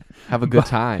have a good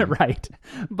time. Right.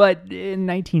 But in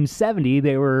 1970,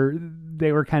 they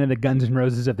were kind of the Guns N'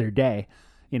 Roses of their day.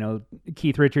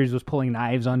 Keith Richards was pulling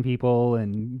knives on people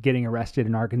and getting arrested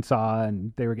in Arkansas,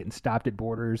 and they were getting stopped at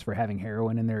borders for having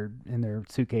heroin in their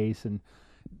suitcase, and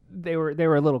they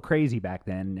were a little crazy back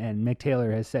then. And Mick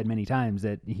Taylor has said many times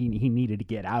that he needed to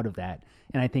get out of that.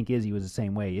 And I think Izzy was the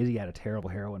same way. Izzy had a terrible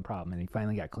heroin problem, and he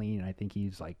finally got clean. And I think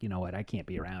he's like, you know what, I can't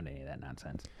be around any of that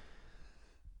nonsense.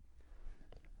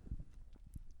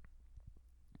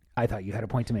 I thought you had a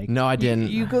point to make. No, I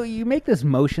didn't. You make this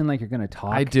motion like you're going to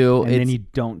talk. I do, and then you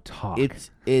don't talk.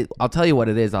 I'll tell you what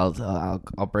it is. I'll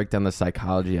break down the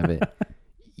psychology of it.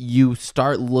 You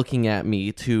start looking at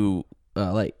me to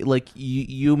like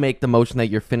you make the motion that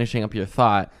you're finishing up your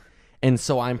thought, and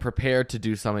so I'm prepared to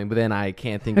do something, but then I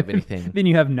can't think of anything. Then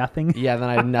you have nothing. Yeah, then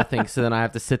I have nothing. So then I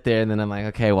have to sit there, and then I'm like,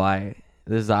 okay, well,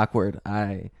 this is awkward.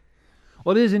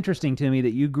 Well, it is interesting to me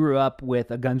that you grew up with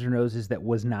a Guns N' Roses that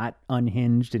was not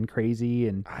unhinged and crazy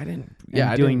and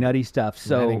doing nutty stuff.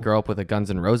 So I didn't grow up with a Guns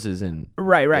N' Roses and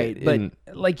right. But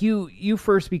like you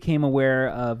first became aware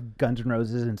of Guns N'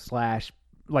 Roses and Slash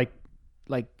like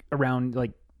around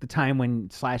like the time when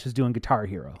Slash was doing Guitar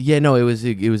Hero. Yeah, no, it was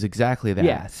exactly that.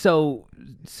 Yeah, so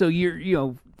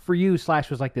you're for you,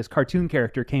 Slash was like this cartoon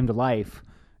character came to life,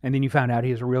 and then you found out he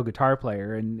was a real guitar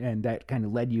player, and that kind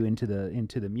of led you into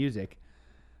the music.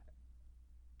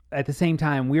 At the same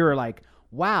time, we were like,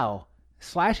 wow,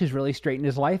 Slash has really straightened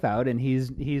his life out, and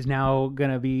he's now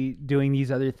gonna be doing these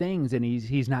other things, and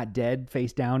he's not dead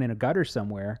face down in a gutter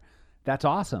somewhere. That's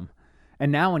awesome.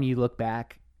 And now when you look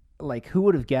back, like, who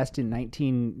would have guessed in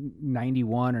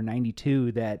 1991 or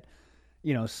 92 that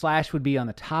Slash would be on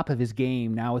the top of his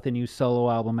game now with a new solo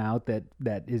album out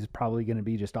that is probably going to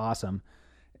be just awesome.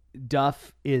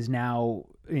 Duff is now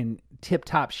in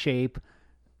tip-top shape,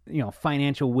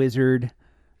 financial wizard.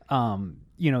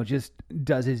 Just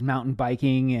does his mountain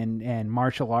biking and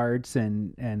martial arts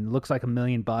and looks like $1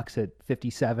 million at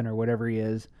 57 or whatever he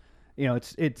is.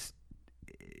 It's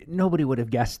nobody would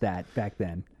have guessed that back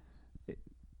then.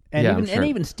 And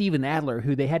even Steven Adler,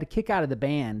 who they had to kick out of the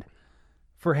band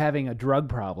for having a drug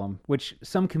problem, which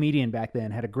some comedian back then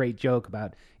had a great joke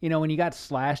about, when you got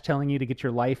Slash telling you to get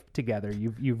your life together,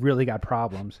 you've really got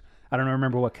problems. I don't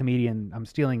remember what comedian I'm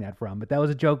stealing that from, but that was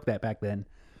a joke that back then.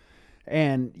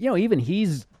 And, even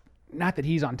he's, not that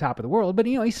he's on top of the world, but,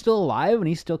 he's still alive and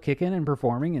he's still kicking and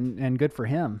performing and good for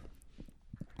him.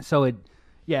 So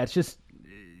it's just,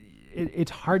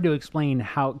 it's hard to explain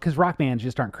how, because rock bands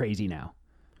just aren't crazy now.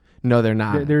 No, they're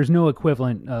not. There's no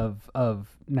equivalent of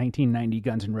 1990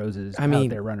 Guns N' Roses out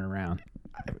there running around.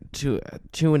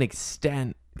 To an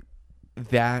extent,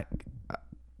 that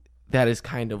is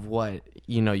kind of what,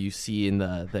 you see in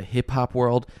the hip hop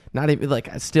world. Not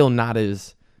even still not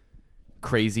as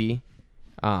crazy,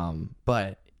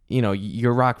 but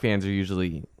your rock fans are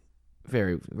usually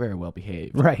very, very well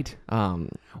behaved, right? Well,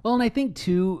 and I think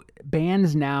too,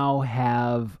 bands now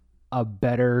have a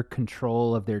better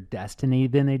control of their destiny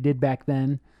than they did back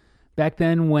then. Back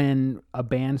then, when a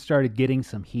band started getting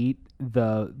some heat,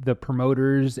 the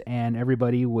promoters and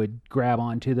everybody would grab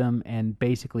onto them and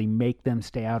basically make them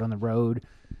stay out on the road,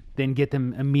 then get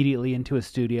them immediately into a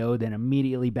studio, then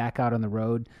immediately back out on the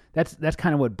road. That's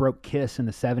kind of what broke Kiss in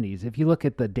the 70s. If you look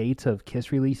at the dates of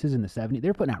Kiss releases in the 70s,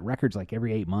 they're putting out records like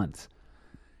every 8 months.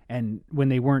 And when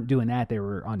they weren't doing that, they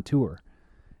were on tour.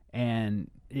 And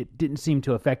it didn't seem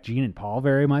to affect Gene and Paul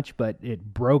very much, but it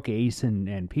broke Ace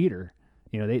and Peter.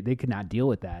 They could not deal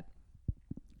with that.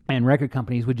 And record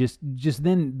companies would just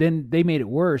then they made it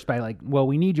worse by like, well,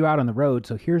 we need you out on the road,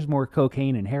 so here's more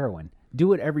cocaine and heroin. Do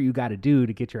whatever you got to do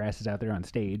to get your asses out there on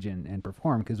stage and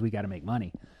perform, because we got to make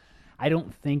money. I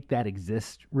don't think that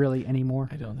exists really anymore.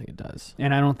 I don't think it does.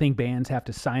 And I don't think bands have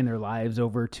to sign their lives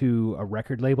over to a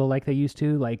record label like they used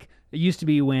to. Like, it used to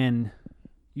be when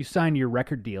you sign your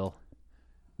record deal,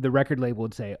 the record label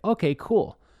would say, okay,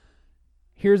 cool.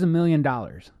 Here's $1 million.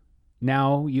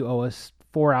 Now you owe us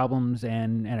 4 albums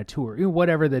and a tour,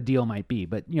 whatever the deal might be.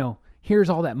 But, here's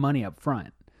all that money up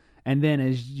front. And then,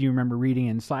 as you remember reading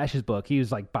in Slash's book, he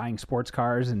was like buying sports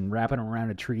cars and wrapping them around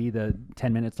a tree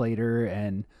 10 minutes later.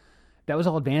 And that was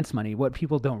all advance money. What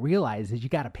people don't realize is you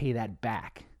got to pay that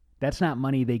back. That's not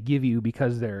money they give you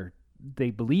because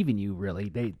they believe in you,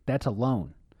 really. That's a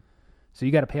loan. So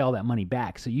you got to pay all that money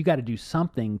back. So you got to do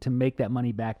something to make that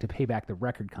money back to pay back the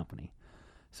record company.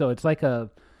 So it's like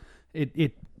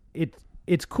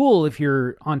it's cool if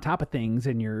you're on top of things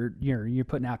and you're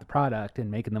putting out the product and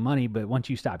making the money. But once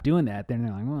you stop doing that, then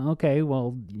they're like, well, okay,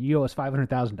 well, you owe us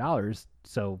 $500,000.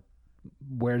 So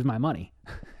where's my money?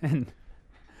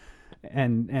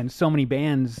 and so many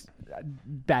bands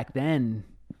back then,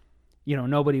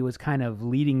 nobody was kind of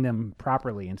leading them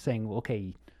properly and saying, well,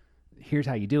 okay, here's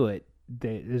how you do it.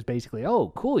 It was basically,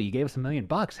 oh, cool, you gave us $1 million.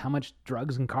 How much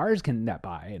drugs and cars can that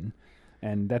buy?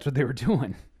 And that's what they were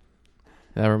doing.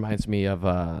 That reminds me of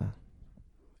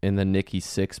in the Nikki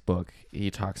Sixx book,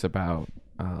 he talks about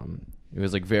it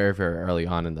was like very, very early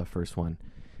on in the first one.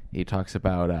 He talks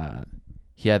about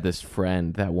he had this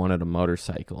friend that wanted a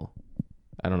motorcycle.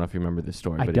 I don't know if you remember this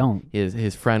story. I don't.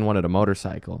 His friend wanted a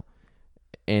motorcycle,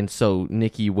 and so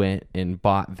Nikki went and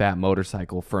bought that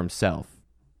motorcycle for himself.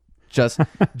 Just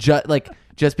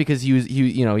because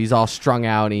he's all strung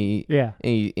out and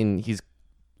he's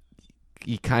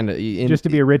kind of just to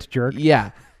be a rich jerk.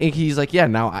 Yeah, and he's like, yeah.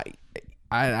 Now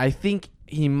I think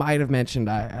he might have mentioned.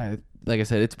 I like I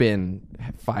said, it's been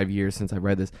 5 years since I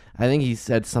read this. I think he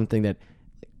said something that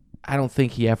I don't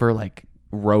think he ever like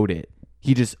wrote it.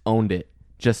 He just owned it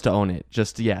just to own it,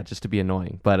 just to be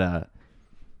annoying. But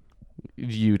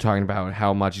you talking about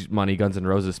how much money Guns N'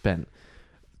 Roses spent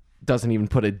doesn't even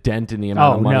put a dent in the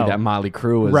amount of money that Motley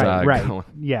Crue was right. going.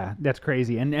 Yeah, that's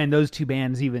crazy. And those two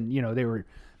bands, even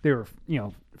they were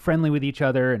friendly with each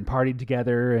other and partied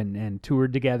together and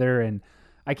toured together, and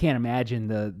I can't imagine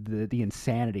the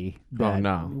insanity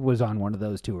that was on one of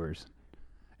those tours.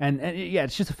 And yeah,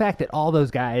 it's just the fact that all those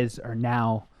guys are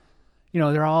now,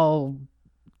 they're all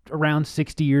around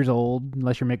 60 years old,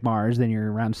 unless you're Mick Mars, then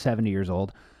you're around 70 years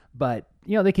old. But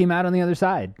they came out on the other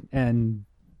side, and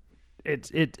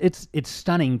it's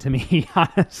stunning to me,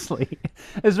 honestly,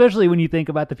 especially when you think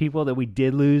about the people that we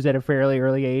did lose at a fairly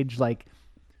early age, like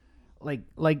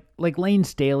Lane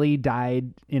Staley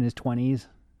died in his 20s.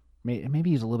 Maybe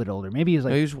he's a little bit older. Maybe he's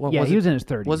like he was in his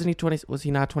 30s. Wasn't he 20? Was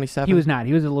he not 27? He was not.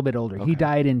 He was a little bit older. Okay. He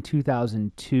died in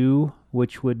 2002,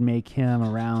 which would make him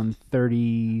around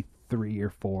 33 or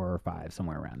 4 or 5,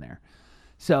 somewhere around there.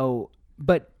 So,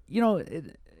 but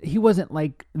he wasn't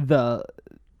like the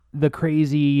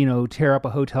crazy, tear up a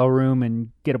hotel room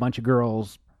and get a bunch of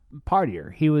girls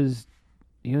partier. He was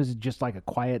just like a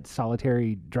quiet,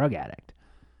 solitary drug addict.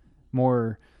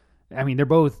 They're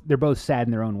both sad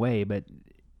in their own way, but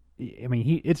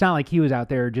it's not like he was out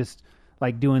there just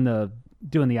like doing the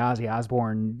Ozzy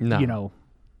Osbourne,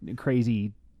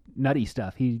 crazy nutty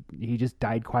stuff. He just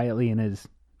died quietly in his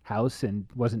house and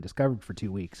wasn't discovered for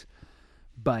 2 weeks.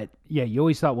 But yeah, you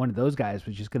always thought one of those guys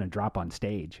was just going to drop on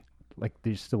stage, like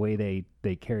just the way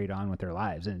they carried on with their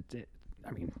lives. And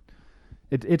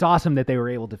it's awesome that they were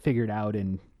able to figure it out,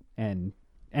 and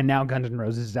now Guns N'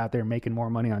 Roses is out there making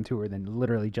more money on tour than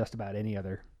literally just about any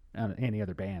other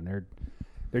band.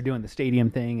 They're doing the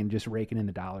stadium thing and just raking in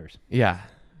the dollars. Yeah,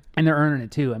 and they're earning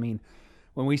it too.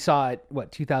 When we saw it,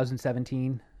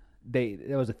 2017,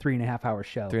 it was a 3.5 hour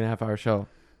show. 3.5 hour show.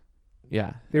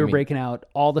 Yeah, they were breaking out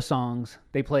all the songs.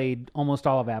 They played almost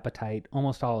all of Appetite,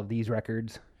 almost all of these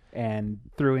records, and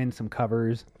threw in some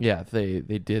covers. Yeah, they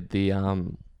did the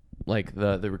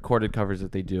the recorded covers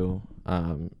that they do,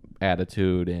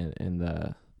 Attitude and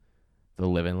the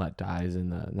Live and Let Dies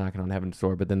and the Knocking on Heaven's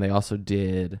Door. But then they also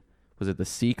did, was it The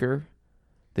Seeker?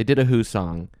 They did a Who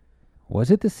song.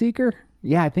 Was it The Seeker?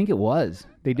 Yeah, I think it was.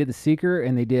 They did The Seeker,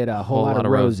 and they did a whole lot of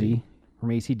Rosie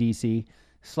from AC/DC.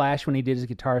 Slash, when he did his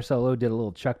guitar solo, did a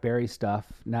little Chuck Berry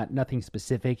stuff. Nothing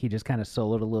specific. He just kind of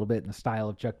soloed a little bit in the style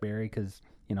of Chuck Berry because,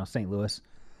 St. Louis.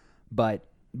 But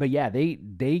yeah, they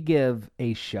give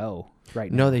a show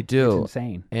right now. No, they do. It's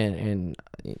insane. And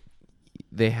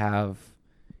they have,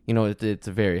 it's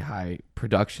a very high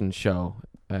production show,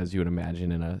 as you would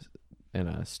imagine in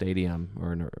a stadium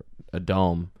or in a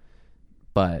dome.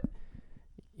 But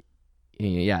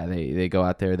yeah, they go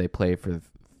out there, they play for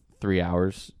 3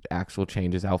 hours. Axl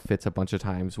changes outfits a bunch of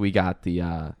times. We got the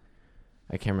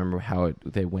I can't remember how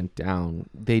they went down.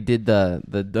 They did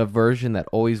the version that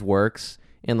always works,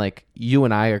 and like you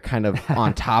and I are kind of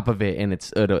on top of it, and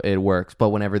it works. But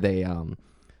whenever they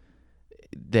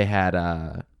they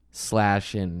had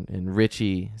Slash and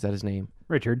Richie. Is that his name?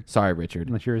 Richard. Sorry, Richard.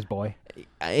 Unless you're his boy.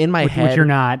 In my head, Which you're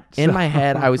not. In so. my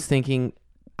head, I was thinking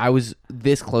I was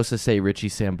this close to say Richie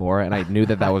Sambora, and I knew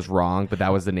that was wrong, but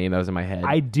that was the name that was in my head.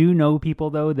 I do know people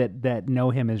though that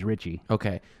know him as Richie.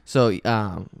 Okay, so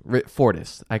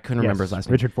Fortis. I couldn't remember his last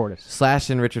name. Richard Fortis. Slash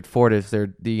and Richard Fortis.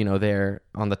 They're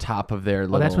on the top of their.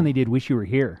 Oh, that's when they did "Wish You Were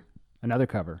Here," another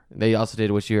cover. They also did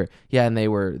 "Wish You Were." Yeah, and they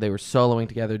were soloing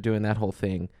together, doing that whole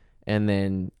thing, and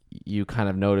then you kind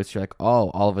of notice you're like, oh,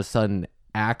 all of a sudden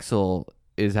Axl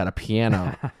is at a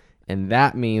piano. And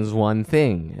that means one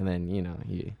thing, and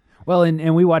then Well,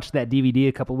 and we watched that DVD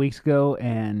a couple weeks ago,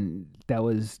 and that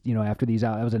was after these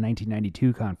out. That was a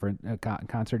 1992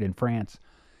 concert in France,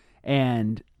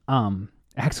 and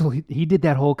Axl he did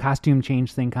that whole costume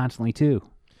change thing constantly too.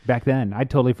 Back then, I'd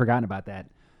totally forgotten about that.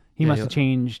 He must have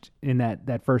changed in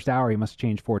that first hour. He must have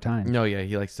changed 4 times. No, yeah,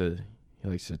 he likes to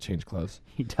change clothes.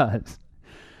 He does,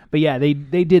 but yeah, they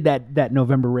did that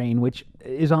November Rain, which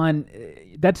is on.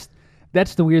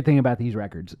 That's the weird thing about these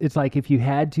records. It's like if you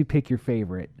had to pick your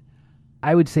favorite,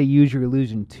 I would say Use Your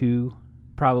Illusion 2,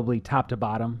 probably top to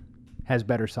bottom, has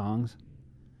better songs.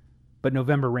 But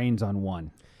November Rain's on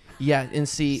 1. Yeah, and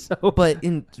see,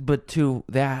 but to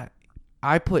that,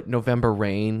 I put November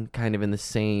Rain kind of in the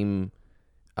same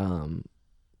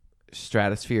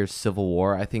stratosphere as Civil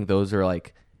War. I think those are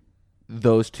like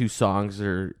those two songs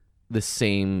are the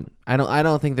same. I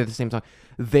don't think they're the same song.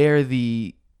 They're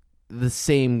the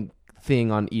same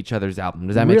thing on each other's album.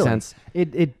 Does that make sense?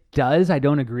 It does. I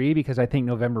don't agree because I think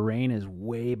November Rain is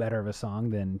way better of a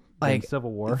song than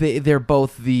Civil War. They're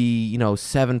both the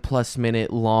 7+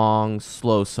 minute long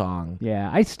slow song.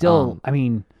 Yeah, I still. I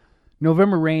mean,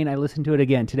 November Rain. I listened to it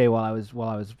again today while I was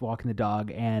walking the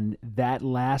dog, and that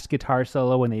last guitar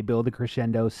solo when they build the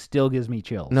crescendo still gives me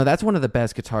chills. No, that's one of the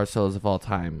best guitar solos of all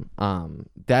time.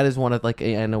 That is one of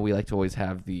I know we like to always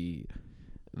have the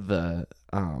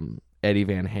Eddie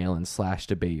Van Halen Slash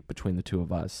debate between the two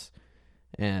of us,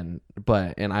 and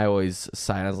I always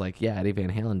side. I was like, yeah, Eddie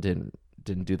Van Halen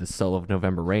didn't do the solo of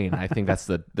November Rain. I think that's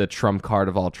the trump card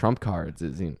of all trump cards.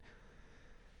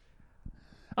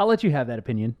 I'll let you have that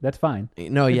opinion. That's fine.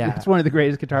 No, yeah, it's one of the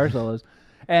greatest guitar solos,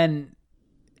 and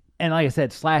like I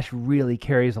said, Slash really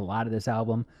carries a lot of this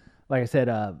album. Like I said,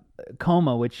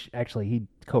 Coma, which actually he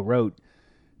co-wrote,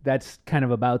 that's kind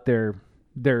of about their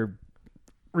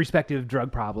respective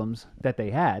drug problems that they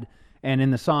had. And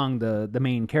in the song, the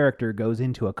main character goes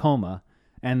into a coma,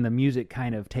 and the music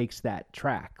kind of takes that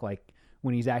track. Like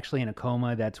when he's actually in a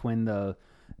coma, that's when the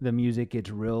music gets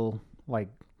real like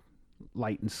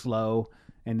light and slow,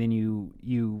 and then you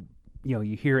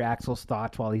hear Axl's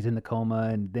thoughts while he's in the coma,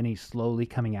 and then he's slowly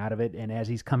coming out of it. And as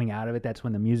he's coming out of it, that's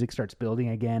when the music starts building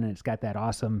again, and it's got that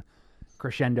awesome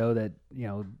crescendo that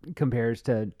compares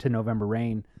to November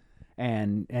Rain.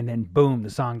 And then boom, the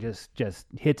song just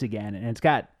hits again, and it's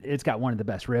got one of the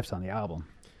best riffs on the album.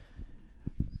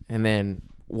 And then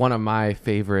one of my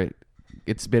favorite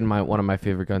Guns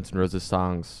N' Roses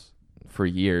songs for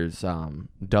years,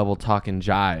 Double Talkin'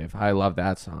 Jive. I love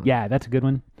that song. Yeah, that's a good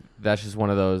one. That's just one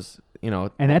of those,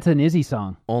 and that's an Izzy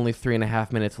song. Only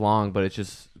 3.5 minutes long, but it's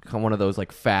just one of those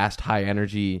like fast, high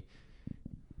energy,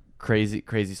 crazy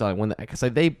song. Because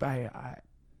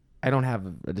I don't have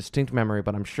a distinct memory,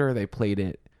 but I'm sure they played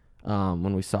it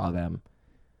when we saw them.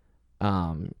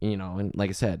 And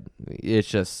like I said, it's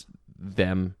just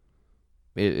them.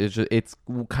 It's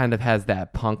kind of has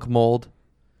that punk mold.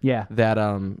 Yeah. That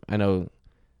I know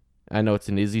it's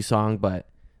an Izzy song, but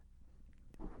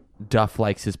Duff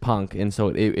likes his punk, and so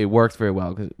it works very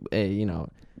well because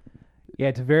Yeah,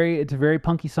 it's a very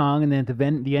punky song, and then at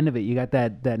the end of it, you got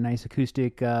that nice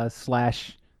acoustic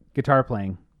Slash guitar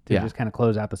playing to just kind of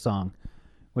close out the song,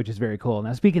 which is very cool.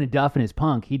 Now, speaking of Duff and his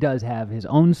punk, he does have his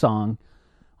own song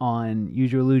on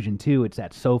Use Your Illusion 2. It's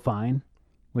that So Fine,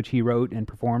 which he wrote and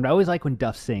performed. I always like when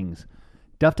Duff sings.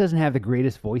 Duff doesn't have the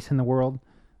greatest voice in the world,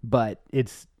 but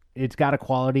it's got a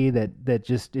quality that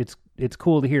just it's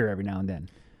cool to hear every now and then.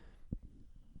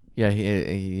 Yeah,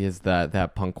 he is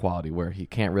that punk quality where he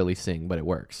can't really sing, but it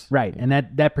works. Right, and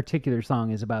that particular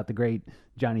song is about the great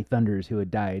Johnny Thunders, who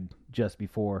had died just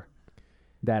before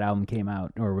that album came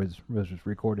out or was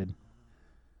recorded.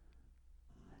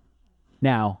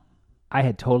 Now, I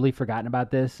had totally forgotten about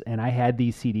this, and I had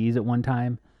these CDs at one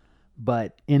time,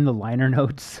 but in the liner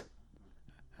notes,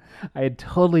 I had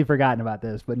totally forgotten about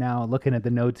this. But now, looking at the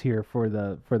notes here for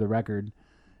the record,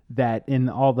 that in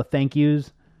all the thank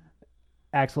yous,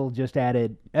 Axl just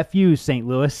added "F you, St.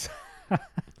 Louis."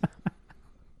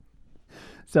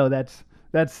 So that's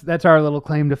our little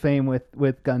claim to fame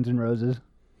with Guns N' Roses.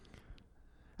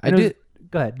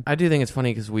 Go ahead. I do think it's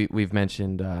funny because we've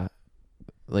mentioned,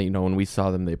 like, when we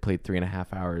saw them, they played 3.5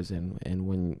 hours, and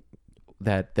when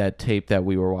that tape that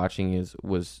we were watching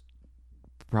was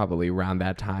probably around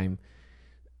that time.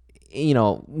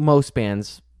 Most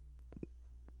bands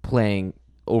playing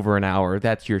over an hour,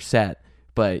 that's your set,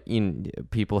 but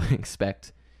people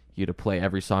expect you to play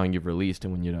every song you've released,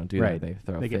 and when you don't do that, they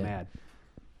throw a fit. Get mad.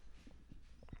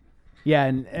 Yeah,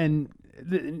 and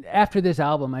after this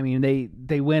album, I mean,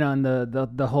 they went on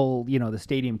the whole, the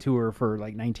stadium tour for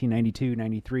like 1992,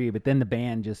 93, but then the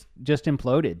band just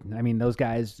imploded. I mean, those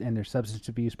guys and their substance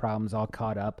abuse problems all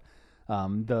caught up.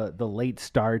 The late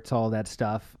starts, all that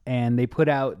stuff, and they put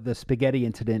out the Spaghetti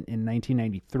Incident in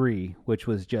 1993, which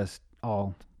was just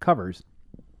all covers.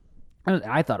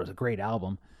 I thought it was a great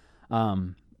album,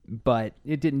 but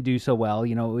it didn't do so well.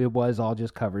 It was all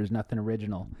just covers, nothing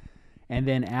original. And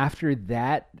then after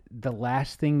that, the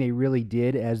last thing they really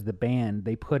did as the band,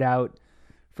 they put out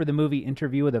for the movie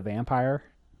Interview with a Vampire,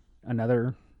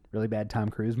 another really bad Tom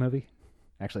Cruise movie.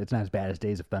 Actually, it's not as bad as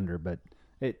Days of Thunder, but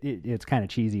it's kind of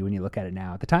cheesy when you look at it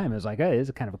now. At the time, it was like, oh, it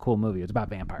is kind of a cool movie. It's about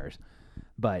vampires.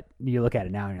 But you look at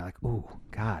it now and you're like, ooh,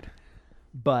 God.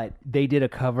 But they did a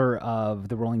cover of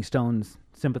the Rolling Stones'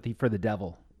 Sympathy for the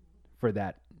Devil for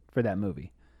that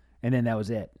movie. And then that was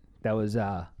it. That was...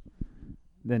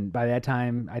 Then by that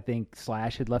time, I think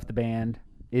Slash had left the band.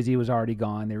 Izzy was already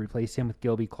gone. They replaced him with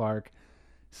Gilby Clarke.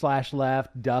 Slash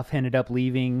left. Duff ended up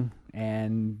leaving.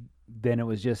 And then it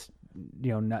was just,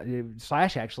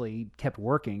 Slash actually kept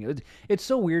working. It's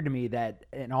so weird to me that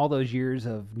in all those years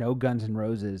of no Guns N'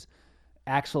 Roses,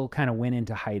 Axl kind of went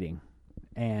into hiding.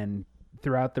 And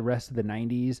throughout the rest of the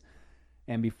 90s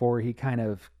and before he kind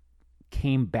of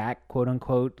came back, quote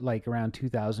unquote, like around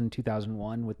 2000,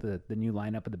 2001 with the new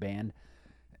lineup of the band,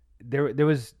 there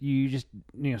was,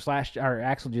 Slash or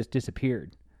Axl just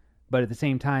disappeared. But at the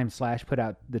same time, Slash put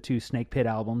out the 2 Snake Pit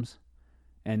albums,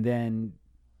 and then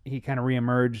he kind of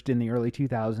reemerged in the early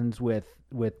 2000s with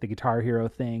the Guitar Hero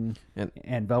thing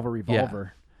and Velvet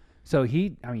Revolver. Yeah. So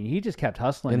he just kept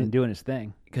hustling and doing his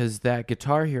thing. Because that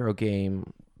Guitar Hero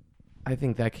game, I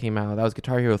think that came out, that was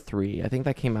Guitar Hero 3. I think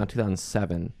that came out in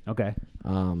 2007. Okay.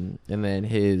 And then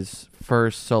his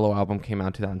first solo album came out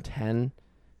in 2010.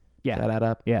 Yeah. Does that add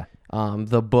up? Yeah.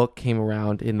 The book came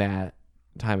around in that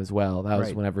time as well. That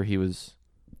was whenever he was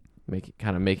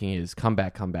making his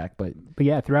comeback. But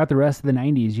yeah, throughout the rest of the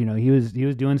 90s, he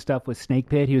was doing stuff with Snake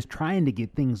Pit. He was trying to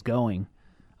get things going.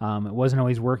 It wasn't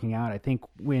always working out. I think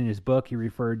in his book he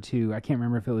referred to, I can't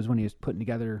remember if it was when he was putting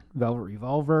together Velvet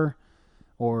Revolver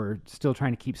or still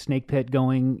trying to keep Snake Pit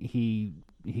going. He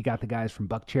got the guys from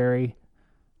Buckcherry.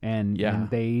 And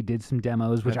they did some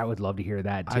demos, which I would love to hear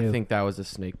that too. I think that was a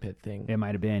Snake Pit thing. It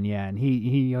might have been, yeah. And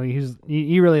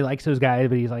he really likes those guys,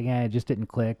 but he's like, it just didn't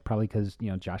click. Probably because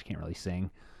Josh can't really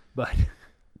sing. But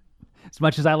as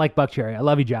much as I like Buckcherry, I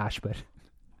love you, Josh. But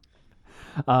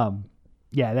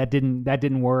that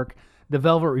didn't work. The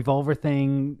Velvet Revolver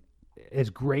thing,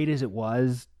 as great as it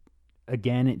was,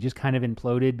 again, it just kind of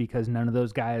imploded because none of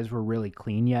those guys were really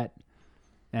clean yet.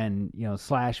 And,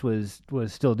 Slash was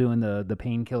still doing the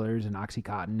Painkillers and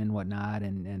Oxycontin and whatnot.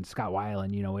 And Scott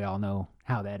Weiland, we all know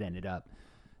how that ended up.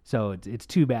 So it's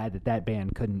too bad that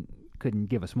band couldn't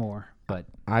give us more. But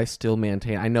I still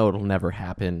maintain, I know it'll never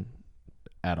happen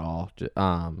at all.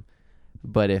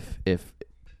 But if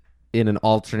in an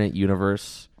alternate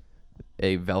universe,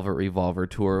 a Velvet Revolver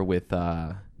tour with,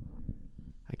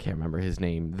 I can't remember his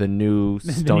name. The new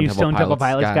Stone Temple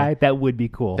Pilots guy. That would be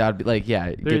cool. That would be like,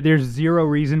 yeah. There's zero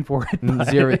reason for it.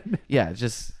 Zero. Yeah,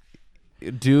 just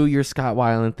do your Scott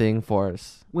Weiland thing for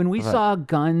us. When we saw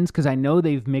Guns, because I know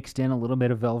they've mixed in a little bit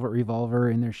of Velvet Revolver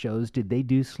in their shows. Did they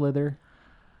do Slither?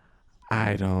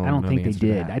 I don't think they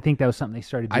did. I think that was something they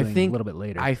started doing a little bit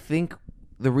later. I think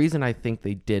the reason I think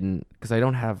they didn't, because I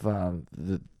don't have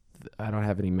I don't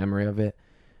have any memory of it,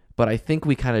 but I think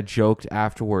we kind of joked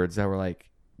afterwards that we're like,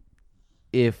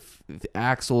 if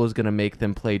Axl is going to make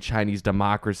them play Chinese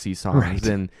Democracy songs,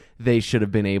 then they should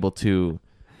have been able to.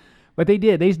 But they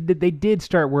did. They did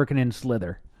start working in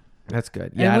Slither. That's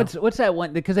good. Yeah. And what's that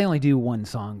one? Because they only do one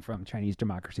song from Chinese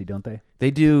Democracy, don't they?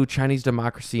 They do Chinese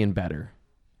Democracy and Better.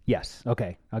 Yes.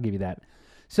 Okay. I'll give you that.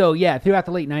 So yeah, throughout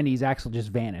the late 90s, Axl just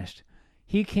vanished.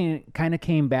 He kind of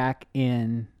came back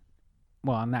in.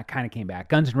 Well, not kind of came back.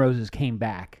 Guns N' Roses came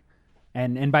back,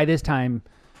 and by this time,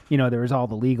 there was all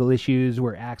the legal issues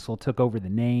where Axl took over the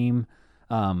name.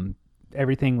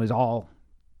 Everything was all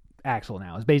Axl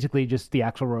now. It's basically just the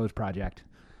Axl Rose project.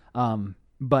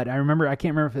 But I can't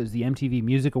remember if it was the MTV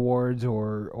Music Awards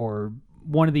or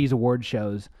one of these award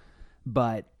shows,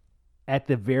 but at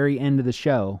the very end of the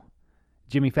show,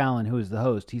 Jimmy Fallon, who was the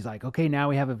host, he's like, okay, now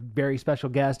we have a very special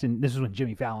guest. And this is when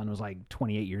Jimmy Fallon was like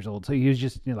 28 years old. So he was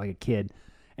just like a kid.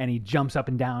 And he jumps up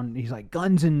and down. He's like,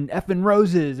 Guns and effing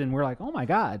Roses. And we're like, oh my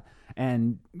God.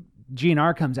 And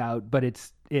GNR comes out, but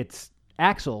it's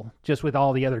Axl just with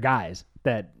all the other guys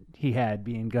that he had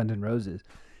being Guns N' Roses.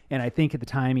 And I think at the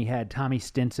time he had Tommy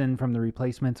Stinson from the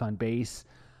Replacements on bass.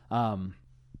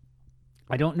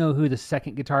 I don't know who the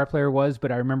second guitar player was,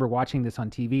 but I remember watching this on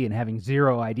TV and having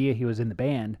zero idea he was in the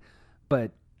band.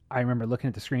 But I remember looking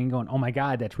at the screen going, oh my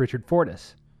God, that's Richard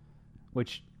Fortus,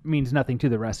 which means nothing to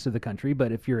the rest of the country.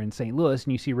 But if you're in St. Louis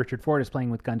and you see Richard Fortus playing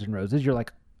with Guns N' Roses, you're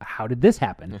like, how did this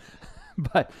happen?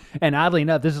 And oddly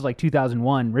enough, this is like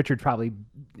 2001. Richard probably,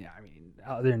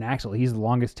 other than Axl, he's the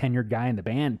longest tenured guy in the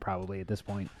band probably at this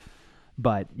point.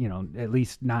 But, at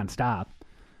least nonstop.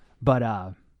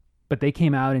 But they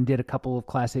came out and did a couple of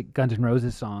classic Guns N'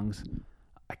 Roses songs.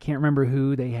 I can't remember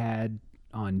who they had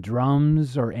on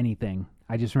drums or anything.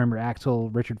 I just remember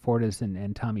Axl, Richard Fortus,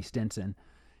 and Tommy Stinson.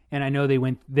 And I know they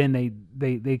went. Then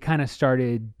they kind of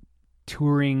started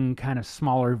touring kind of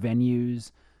smaller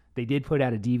venues. They did put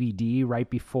out a DVD right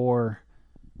before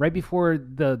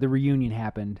the reunion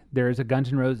happened. There's a Guns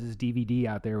N' Roses DVD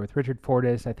out there with Richard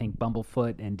Fortus, I think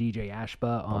Bumblefoot, and DJ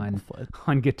Ashba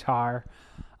on guitar.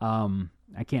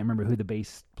 I can't remember who the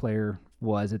bass player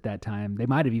was at that time. They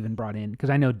might have even brought in, because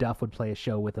I know Duff would play a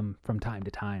show with them from time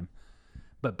to time.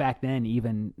 But back then,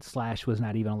 even Slash was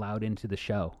not even allowed into the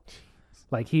show.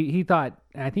 Like he thought,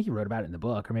 and I think he wrote about it in the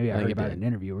book, or maybe I heard about it in an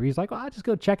interview, where he's like, well, I'll just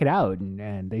go check it out.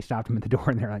 And they stopped him at the door,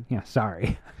 and they're like, yeah,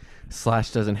 sorry.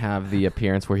 Slash doesn't have the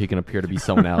appearance where he can appear to be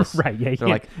someone else. Right, yeah. They're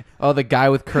like, oh, the guy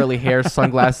with curly hair,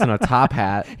 sunglasses, and a top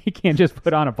hat. He can't just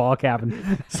put on a ball cap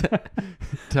and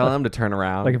tell him to turn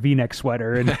around. Like a V-neck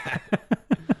sweater. And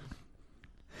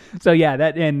so, yeah,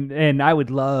 that and I would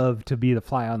love to be the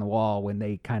fly on the wall when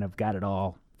they kind of got it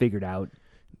all figured out.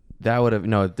 That would have,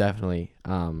 no, definitely.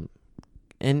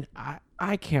 And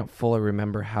I can't fully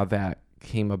remember how that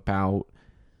came about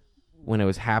when it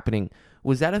was happening.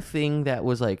 Was that a thing that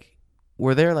was like,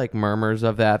 were there like murmurs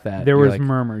of that? There was like,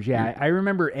 murmurs, yeah. I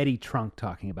remember Eddie Trunk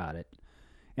talking about it.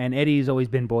 And Eddie's always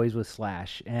been boys with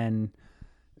Slash. And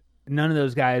none of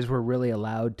those guys were really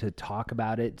allowed to talk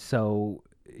about it. So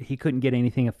he couldn't get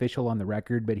anything official on the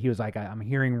record. But he was like, I'm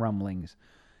hearing rumblings.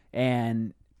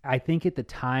 And I think at the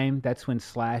time, that's when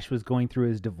Slash was going through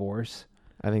his divorce.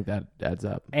 I think that adds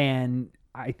up. And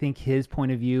I think his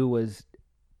point of view was,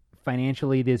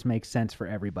 financially, this makes sense for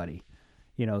everybody.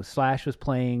 Slash was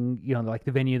playing, like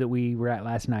the venue that we were at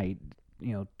last night,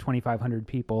 2,500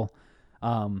 people.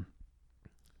 Guns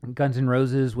N'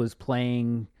 Roses was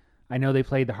playing, I know they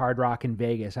played the Hard Rock in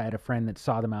Vegas. I had a friend that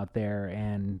saw them out there,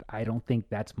 and I don't think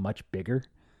that's much bigger.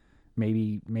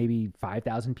 Maybe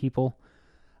 5,000 people.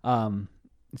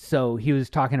 So he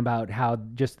was talking about how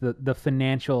just the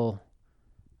financial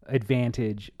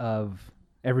advantage of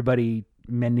everybody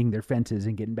mending their fences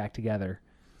and getting back together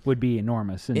would be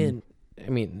enormous. And I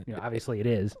mean, obviously it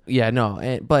is. Yeah,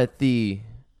 no, but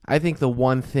I think the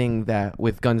one thing that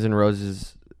with Guns N'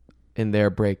 Roses in their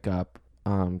breakup,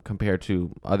 compared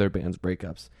to other bands'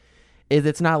 breakups, is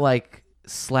it's not like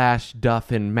Slash,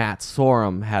 Duff, and Matt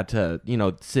Sorum had to,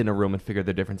 sit in a room and figure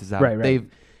their differences out. Right.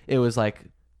 It was like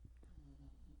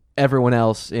everyone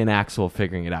else in Axl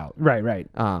figuring it out. Right.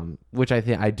 Which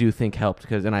I do think helped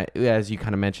because, as you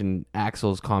kind of mentioned,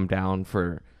 Axl's calmed down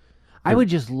for. I would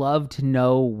just love to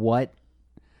know what.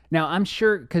 Now I'm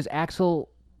sure because Axl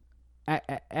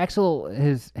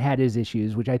has had his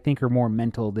issues, which I think are more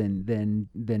mental than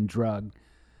drug,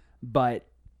 but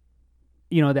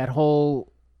that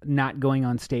whole not going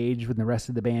on stage when the rest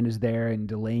of the band is there and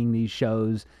delaying these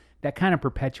shows, that kind of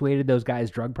perpetuated those guys'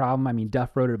 drug problem. I mean,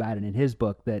 Duff wrote about it in his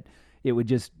book that it would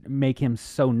just make him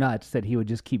so nuts that he would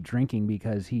just keep drinking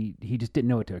because he just didn't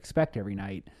know what to expect every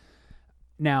night.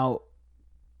 Now,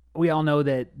 we all know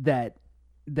that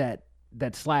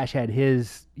Slash had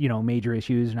his, major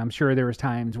issues, and I'm sure there was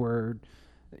times where,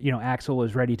 Axl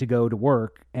was ready to go to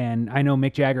work, and I know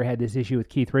Mick Jagger had this issue with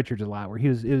Keith Richards a lot, where it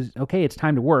was okay, it's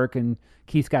time to work, and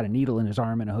Keith's got a needle in his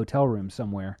arm in a hotel room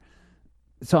somewhere.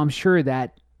 So I'm sure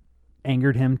that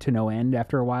angered him to no end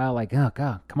after a while, like, oh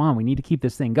God, come on, we need to keep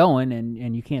this thing going,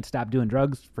 and you can't stop doing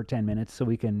drugs for 10 minutes so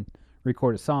we can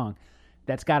record a song.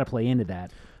 That's got to play into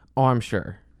that. Oh, I'm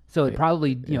sure. So it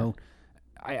probably,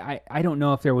 I don't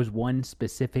know if there was one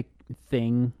specific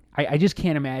thing. I just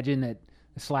can't imagine that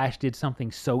Slash did something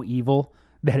so evil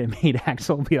that it made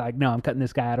Axl be like, no, I'm cutting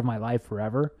this guy out of my life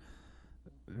forever.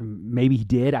 Maybe he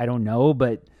did, I don't know,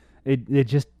 but it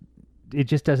just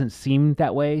doesn't seem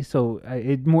that way. So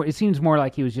it seems more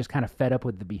like he was just kind of fed up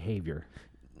with the behavior.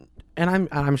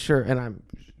 I'm sure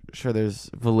there's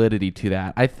validity to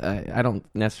that. I don't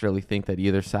necessarily think that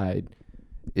either side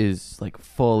is like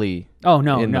fully Oh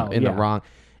no, in no, the wrong.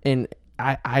 And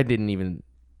I didn't even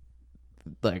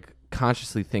like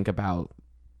consciously think about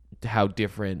how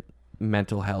different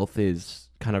mental health is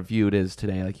kind of viewed as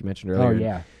today, like you mentioned earlier. Oh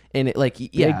yeah, And it like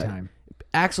big yeah, time.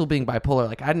 Axl being bipolar,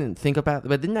 like I didn't think about,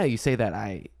 but then now you say that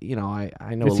I know It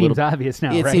a little. seems obvious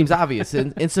now, It right? seems obvious,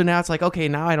 and so now it's like, okay,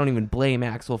 now I don't even blame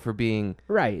Axl for being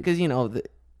Right. because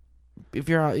if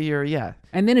you're yeah.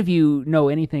 And then if you know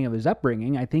anything of his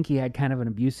upbringing, I think he had kind of an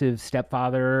abusive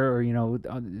stepfather, or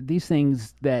these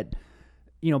things that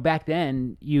back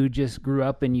then you just grew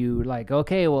up and you like,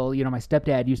 okay, well, my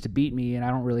stepdad used to beat me and I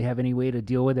don't really have any way to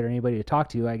deal with it or anybody to talk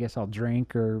to. I guess I'll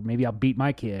drink, or maybe I'll beat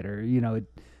my kid, or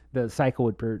the cycle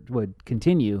would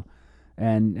continue.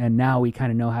 And now we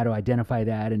kind of know how to identify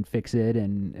that and fix it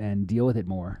and deal with it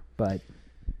more. But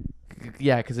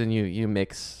Yeah, because then you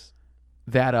mix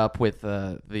that up with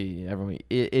everyone.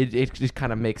 It just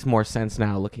kind of makes more sense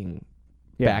now looking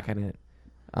back at it,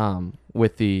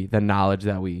 with the knowledge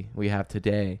that we have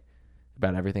today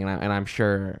about everything. And I'm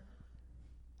sure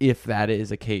if that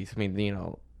is a case, I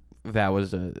mean, that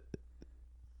was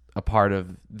a part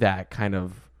of that kind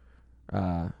of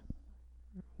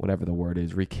whatever the word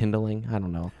is, rekindling. I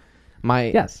don't know.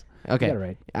 yes. Okay. You got it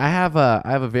right. I have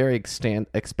a very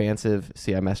expansive.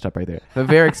 See, I messed up right there. A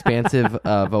very expansive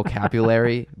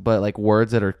vocabulary, but like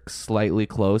words that are slightly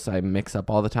close, I mix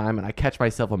up all the time, and I catch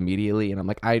myself immediately. And I'm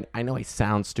like, I know I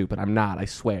sound stupid. I'm not. I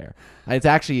swear. It's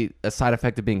actually a side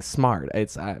effect of being smart.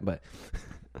 But.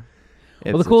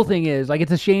 Well, the cool thing is, like,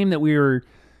 it's a shame that we were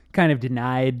kind of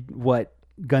denied what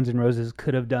Guns N' Roses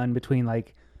could have done between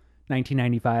like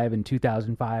 1995 and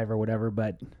 2005 or whatever.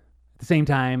 But at the same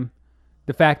time,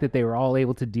 the fact that they were all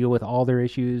able to deal with all their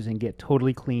issues and get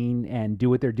totally clean and do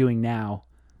what they're doing now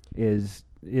is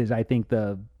I think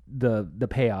the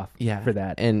payoff for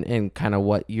that. And kind of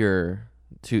what you're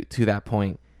to that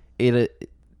point, it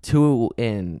to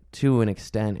an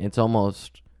extent, it's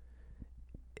almost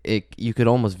you could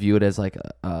almost view it as like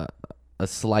a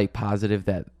slight positive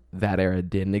that era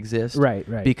didn't exist. Right.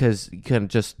 Because kind of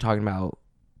just talking about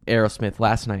Aerosmith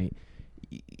last night,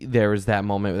 there was that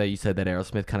moment that you said that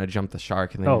Aerosmith kind of jumped the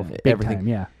shark and then big everything. time,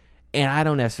 yeah. And I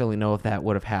don't necessarily know if that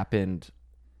would have happened.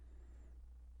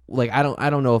 Like I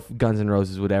don't know if Guns N'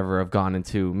 Roses would ever have gone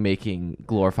into making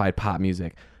glorified pop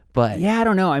music. But yeah, I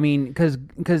don't know. I mean, because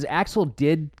Axl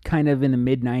did kind of in the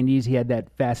mid '90s, he had that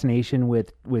fascination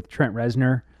with Trent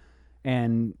Reznor,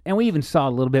 and we even saw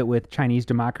a little bit with Chinese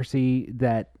Democracy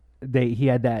that he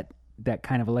had that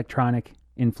kind of electronic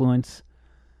influence.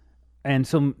 And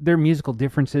so their musical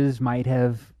differences might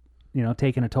have,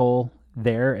 taken a toll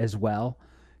there as well.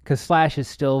 Because Slash is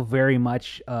still very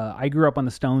much, I grew up on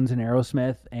the Stones and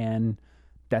Aerosmith, and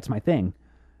that's my thing.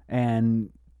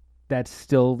 And that's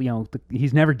still,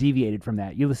 he's never deviated from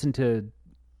that. You listen to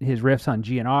his riffs on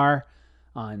GNR,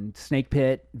 on Snake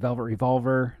Pit, Velvet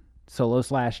Revolver, solo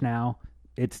Slash now.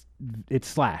 It's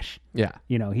Slash. Yeah.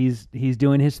 He's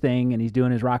doing his thing, and he's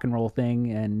doing his rock and roll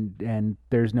thing, and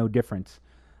there's no difference.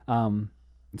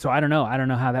 So I don't know. I don't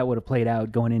know how that would have played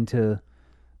out going into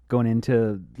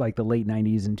like the late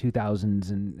 90s and 2000s,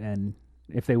 and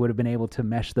if they would have been able to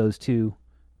mesh those two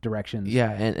directions.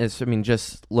 Yeah, and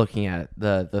just looking at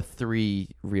the three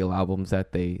real albums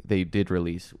that they did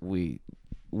release, we've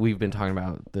been talking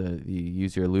about the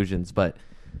Use Your Illusions, but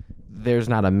there's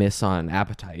not a miss on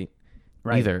Appetite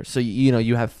either. So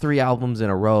you have three albums in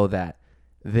a row that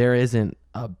there isn't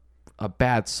a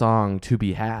bad song to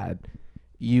be had.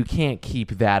 You can't keep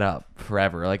that up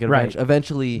forever. Like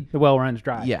eventually the well runs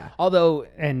dry. Yeah. Although,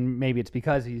 and maybe it's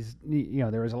because he's,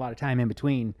 there was a lot of time in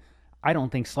between. I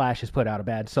don't think Slash has put out a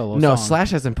bad solo song. No, Slash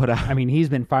hasn't put out. I mean, he's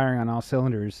been firing on all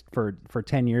cylinders for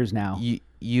 10 years now.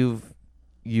 You've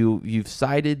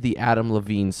cited the Adam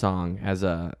Levine song as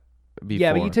a before.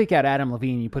 Yeah, but you take out Adam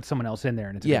Levine, you put someone else in there,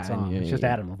 and it's a good song. It's just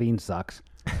Adam Levine sucks.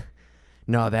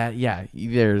 No,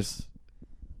 there's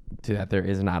to that there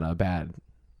is not a bad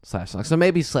Slash song. So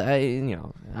maybe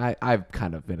I've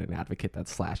kind of been an advocate that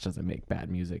Slash doesn't make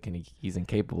bad music and he's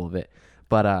incapable of it.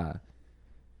 But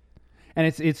and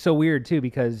it's so weird too,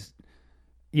 because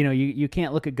you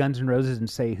can't look at Guns N' Roses and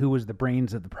say who was the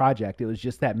brains of the project. It was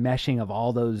just that meshing of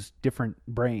all those different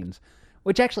brains,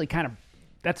 which actually kind of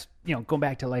that's going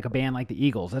back to like a band like the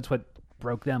Eagles. That's what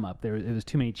broke them up. It was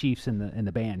too many chiefs in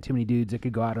the band, too many dudes that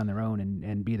could go out on their own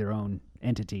and be their own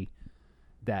entity.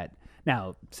 That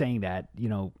now saying that,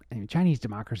 Chinese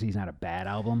Democracy is not a bad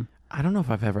album. I don't know if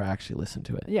I've ever actually listened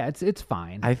to it. Yeah, it's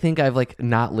fine. I think I've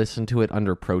not listened to it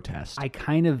under protest. I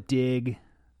kind of dig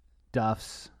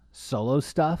Duff's solo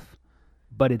stuff,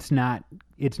 but it's not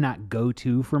go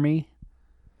to for me.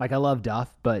 Like I love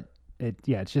Duff, but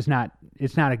it's just not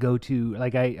a go to.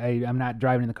 Like I'm not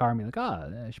driving in the car and being like,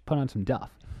 oh, I should put on some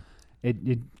Duff.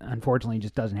 It unfortunately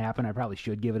just doesn't happen. I probably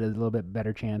should give it a little bit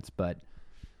better chance, but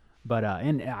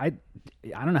and I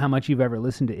don't know how much you've ever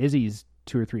listened to Izzy's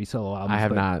 2 or 3 solo albums. I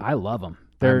have not. I love them.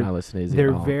 I have not listened to Izzy They're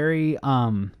at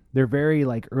all. they're very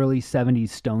like early 70s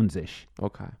Stones-ish.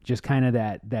 Okay. Just kind of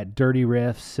that dirty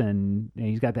riffs, and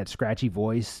he's got that scratchy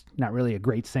voice. Not really a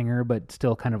great singer, but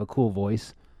still kind of a cool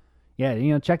voice.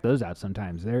 Yeah, check those out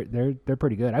sometimes. They're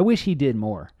pretty good. I wish he did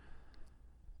more.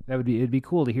 It'd be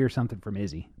cool to hear something from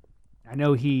Izzy. I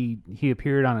know he's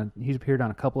appeared on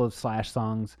a couple of Slash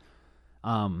songs.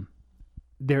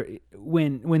 There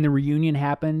when the reunion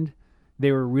happened,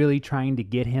 they were really trying to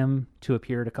get him to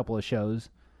appear at a couple of shows.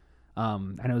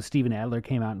 I know Steven Adler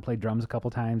came out and played drums a couple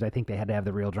times. I think they had to have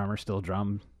the real drummer still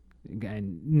drum.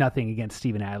 And nothing against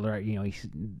Steven Adler.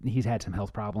 He's had some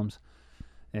health problems,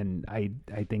 and I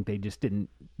think they just didn't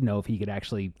know if he could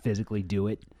actually physically do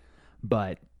it.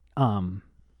 But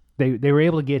they were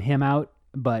able to get him out,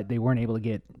 but they weren't able to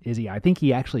get Izzy. I think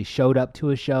he actually showed up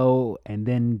to a show and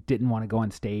then didn't want to go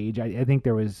on stage. I think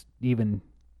there was even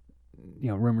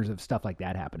rumors of stuff like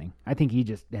that happening. I think he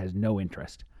just has no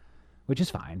interest, which is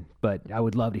fine, but I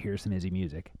would love to hear some Izzy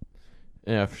music.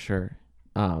 Yeah, for sure.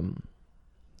 I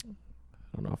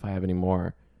don't know if I have any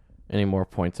more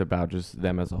points about just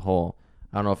them as a whole.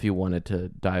 I don't know if you wanted to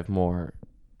dive more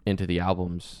into the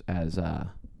albums as the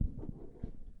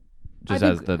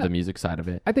music side of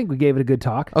it. I think we gave it a good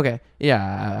talk. Okay,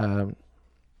 yeah.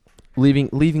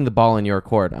 Leaving the ball in your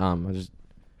court.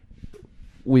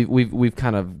 We've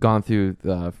kind of gone through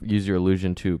the Use Your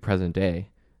Illusion to present day,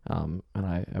 and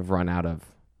I have run out of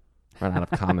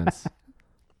comments.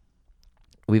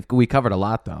 We covered a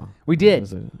lot though. We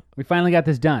did. We finally got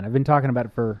this done. I've been talking about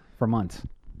it for months.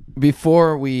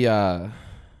 Before we head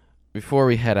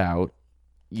out,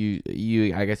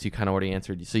 you I guess you kind of already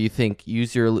answered. So you think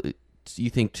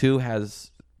 2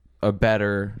 has a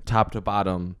better top to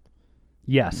bottom?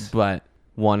 Yes. But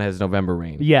 1 has November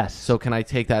Rain. Yes. So can I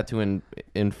take that to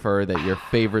infer that your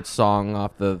favorite song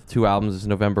off the 2 albums is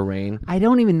November Rain? I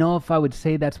don't even know if I would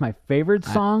say that's my favorite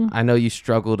song. I know you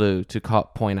struggle to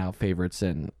point out favorites,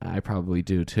 and I probably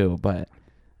do too. But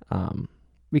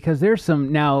because there's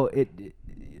some now.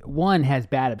 1 has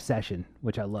Bad Obsession,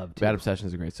 which I love too. Bad Obsession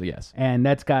is great. So yes, and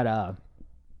that's got a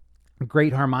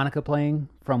great harmonica playing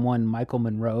from one Michael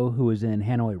Monroe, who was in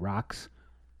Hanoi Rocks.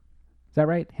 Is that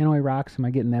right? Hanoi Rocks? Am I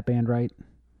getting that band right?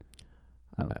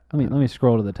 Let me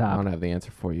scroll to the top. I don't have the answer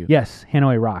for you. Yes,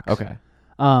 Hanoi Rocks. Okay.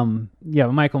 Yeah,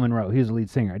 Michael Monroe. He was the lead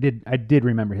singer. I did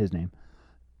remember his name.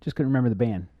 Just couldn't remember the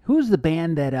band. Who was the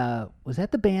band that was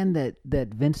that the band that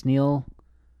Vince Neil,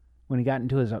 when he got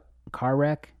into his car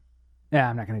wreck? Yeah,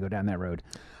 I'm not going to go down that road.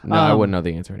 No, I wouldn't know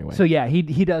the answer anyway. So yeah,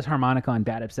 he does harmonica on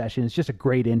Bad Obsession. It's just a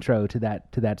great intro to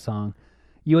that song.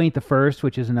 You Ain't the First,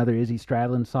 which is another Izzy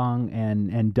Stradlin song,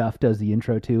 and Duff does the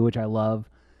intro too, which I love.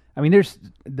 I mean, there's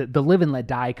the Live and Let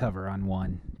Die cover on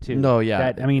 1 too. No,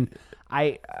 yeah.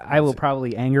 I will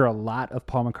probably anger a lot of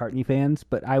Paul McCartney fans,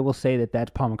 but I will say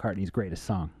that's Paul McCartney's greatest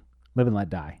song, Live and Let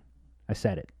Die. I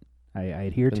said it. I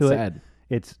adhere to it.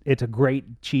 It's a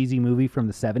great cheesy movie from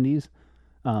the 70s.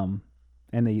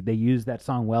 And they use that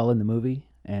song well in the movie,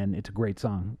 and it's a great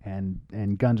song. And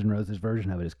Guns N' Roses' version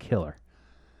of it is killer.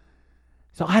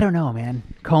 So I don't know, man.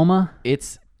 Coma.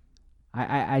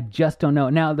 I just don't know.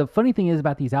 Now the funny thing is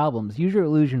about these albums, Use Your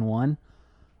Illusion 1,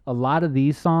 a lot of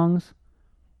these songs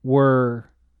were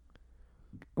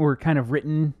kind of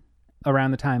written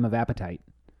around the time of Appetite,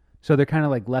 so they're kind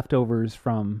of like leftovers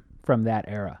from that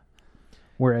era.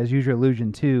 Whereas Use Your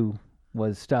Illusion 2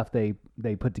 was stuff they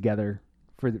put together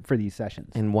for these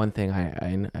sessions. And one thing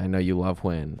I know you love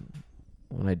when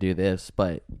I do this,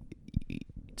 but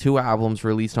 2 albums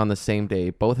released on the same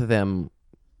day, both of them,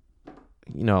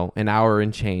 an hour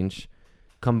and change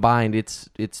combined. It's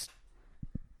 2.5,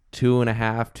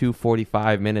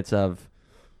 2:45 minutes of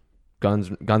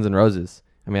Guns N' Roses.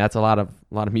 I mean, that's a lot of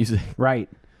music, right?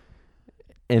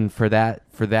 And for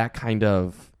that kind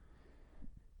of,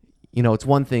 it's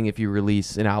one thing if you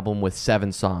release an album with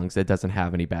 7 songs that doesn't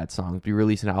have any bad songs. If you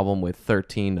release an album with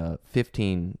 13 to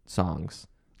 15 songs,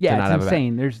 yeah, it's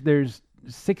insane. There's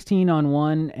 16 on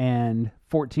 1 and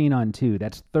 14 on 2.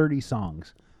 That's 30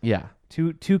 songs. Yeah,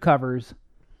 two covers,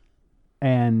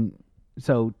 and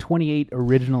so 28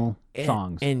 original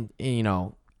songs. And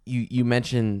you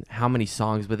mentioned how many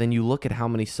songs, but then you look at how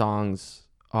many songs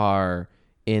are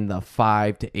in the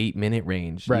 5 to 8 minute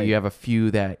range. Right. You have a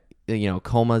few that.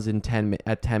 Coma's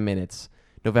at 10 minutes.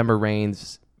 November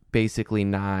Rain's basically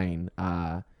 9.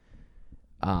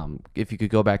 If you could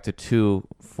go back to 2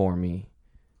 for me,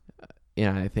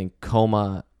 I think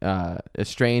Coma,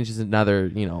 Estranged is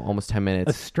another, almost 10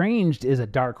 minutes. Estranged is a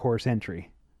dark horse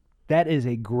entry. That is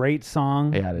a great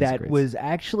song. Yeah, it is that great. Was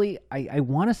actually, I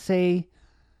want to say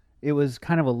it was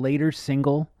kind of a later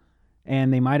single,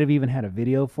 and they might have even had a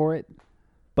video for it.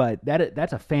 But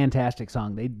that's a fantastic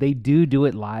song. They do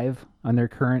it live on their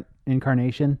current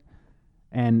incarnation.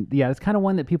 And yeah, it's kind of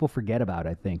one that people forget about,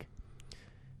 I think.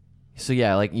 So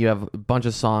yeah, like you have a bunch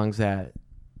of songs that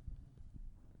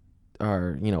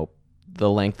are, the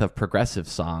length of progressive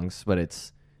songs, but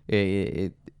it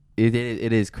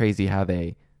is crazy how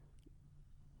they,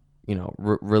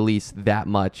 release that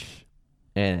much,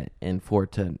 and for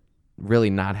it to really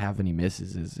not have any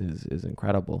misses is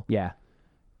incredible. Yeah.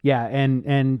 Yeah,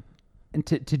 and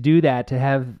to do that, to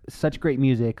have such great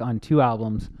music on 2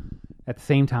 albums at the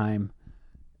same time,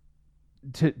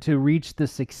 to reach the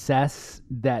success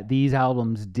that these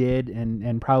albums did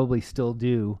and probably still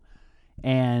do,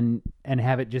 and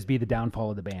have it just be the downfall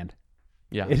of the band.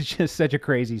 Yeah. It's just such a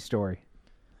crazy story.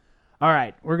 All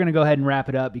right, we're going to go ahead and wrap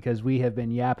it up because we have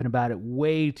been yapping about it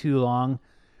way too long.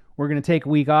 We're going to take a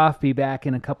week off, be back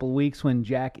in a couple of weeks when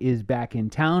Jack is back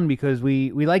in town, because we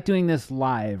like doing this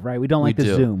live, right? We don't like the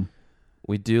Zoom.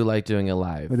 We do like doing it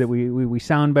live. We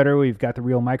sound better. We've got the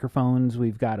real microphones.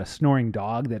 We've got a snoring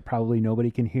dog that probably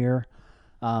nobody can hear.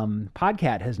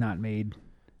 Podcat has not made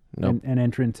an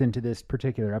entrance into this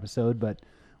particular episode, but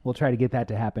we'll try to get that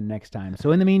to happen next time.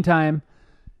 So in the meantime,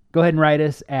 go ahead and write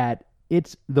us at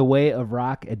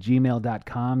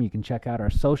itsthewayofrock@gmail.com. You can check out our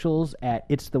socials at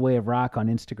It's the Way of Rock on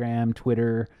Instagram,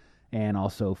 Twitter, and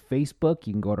also Facebook.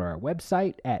 You can go to our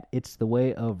website at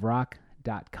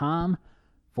itsthewayofrock.com.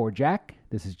 For Jack,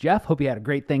 this is Jeff. Hope you had a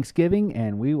great Thanksgiving,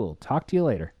 and we will talk to you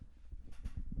later.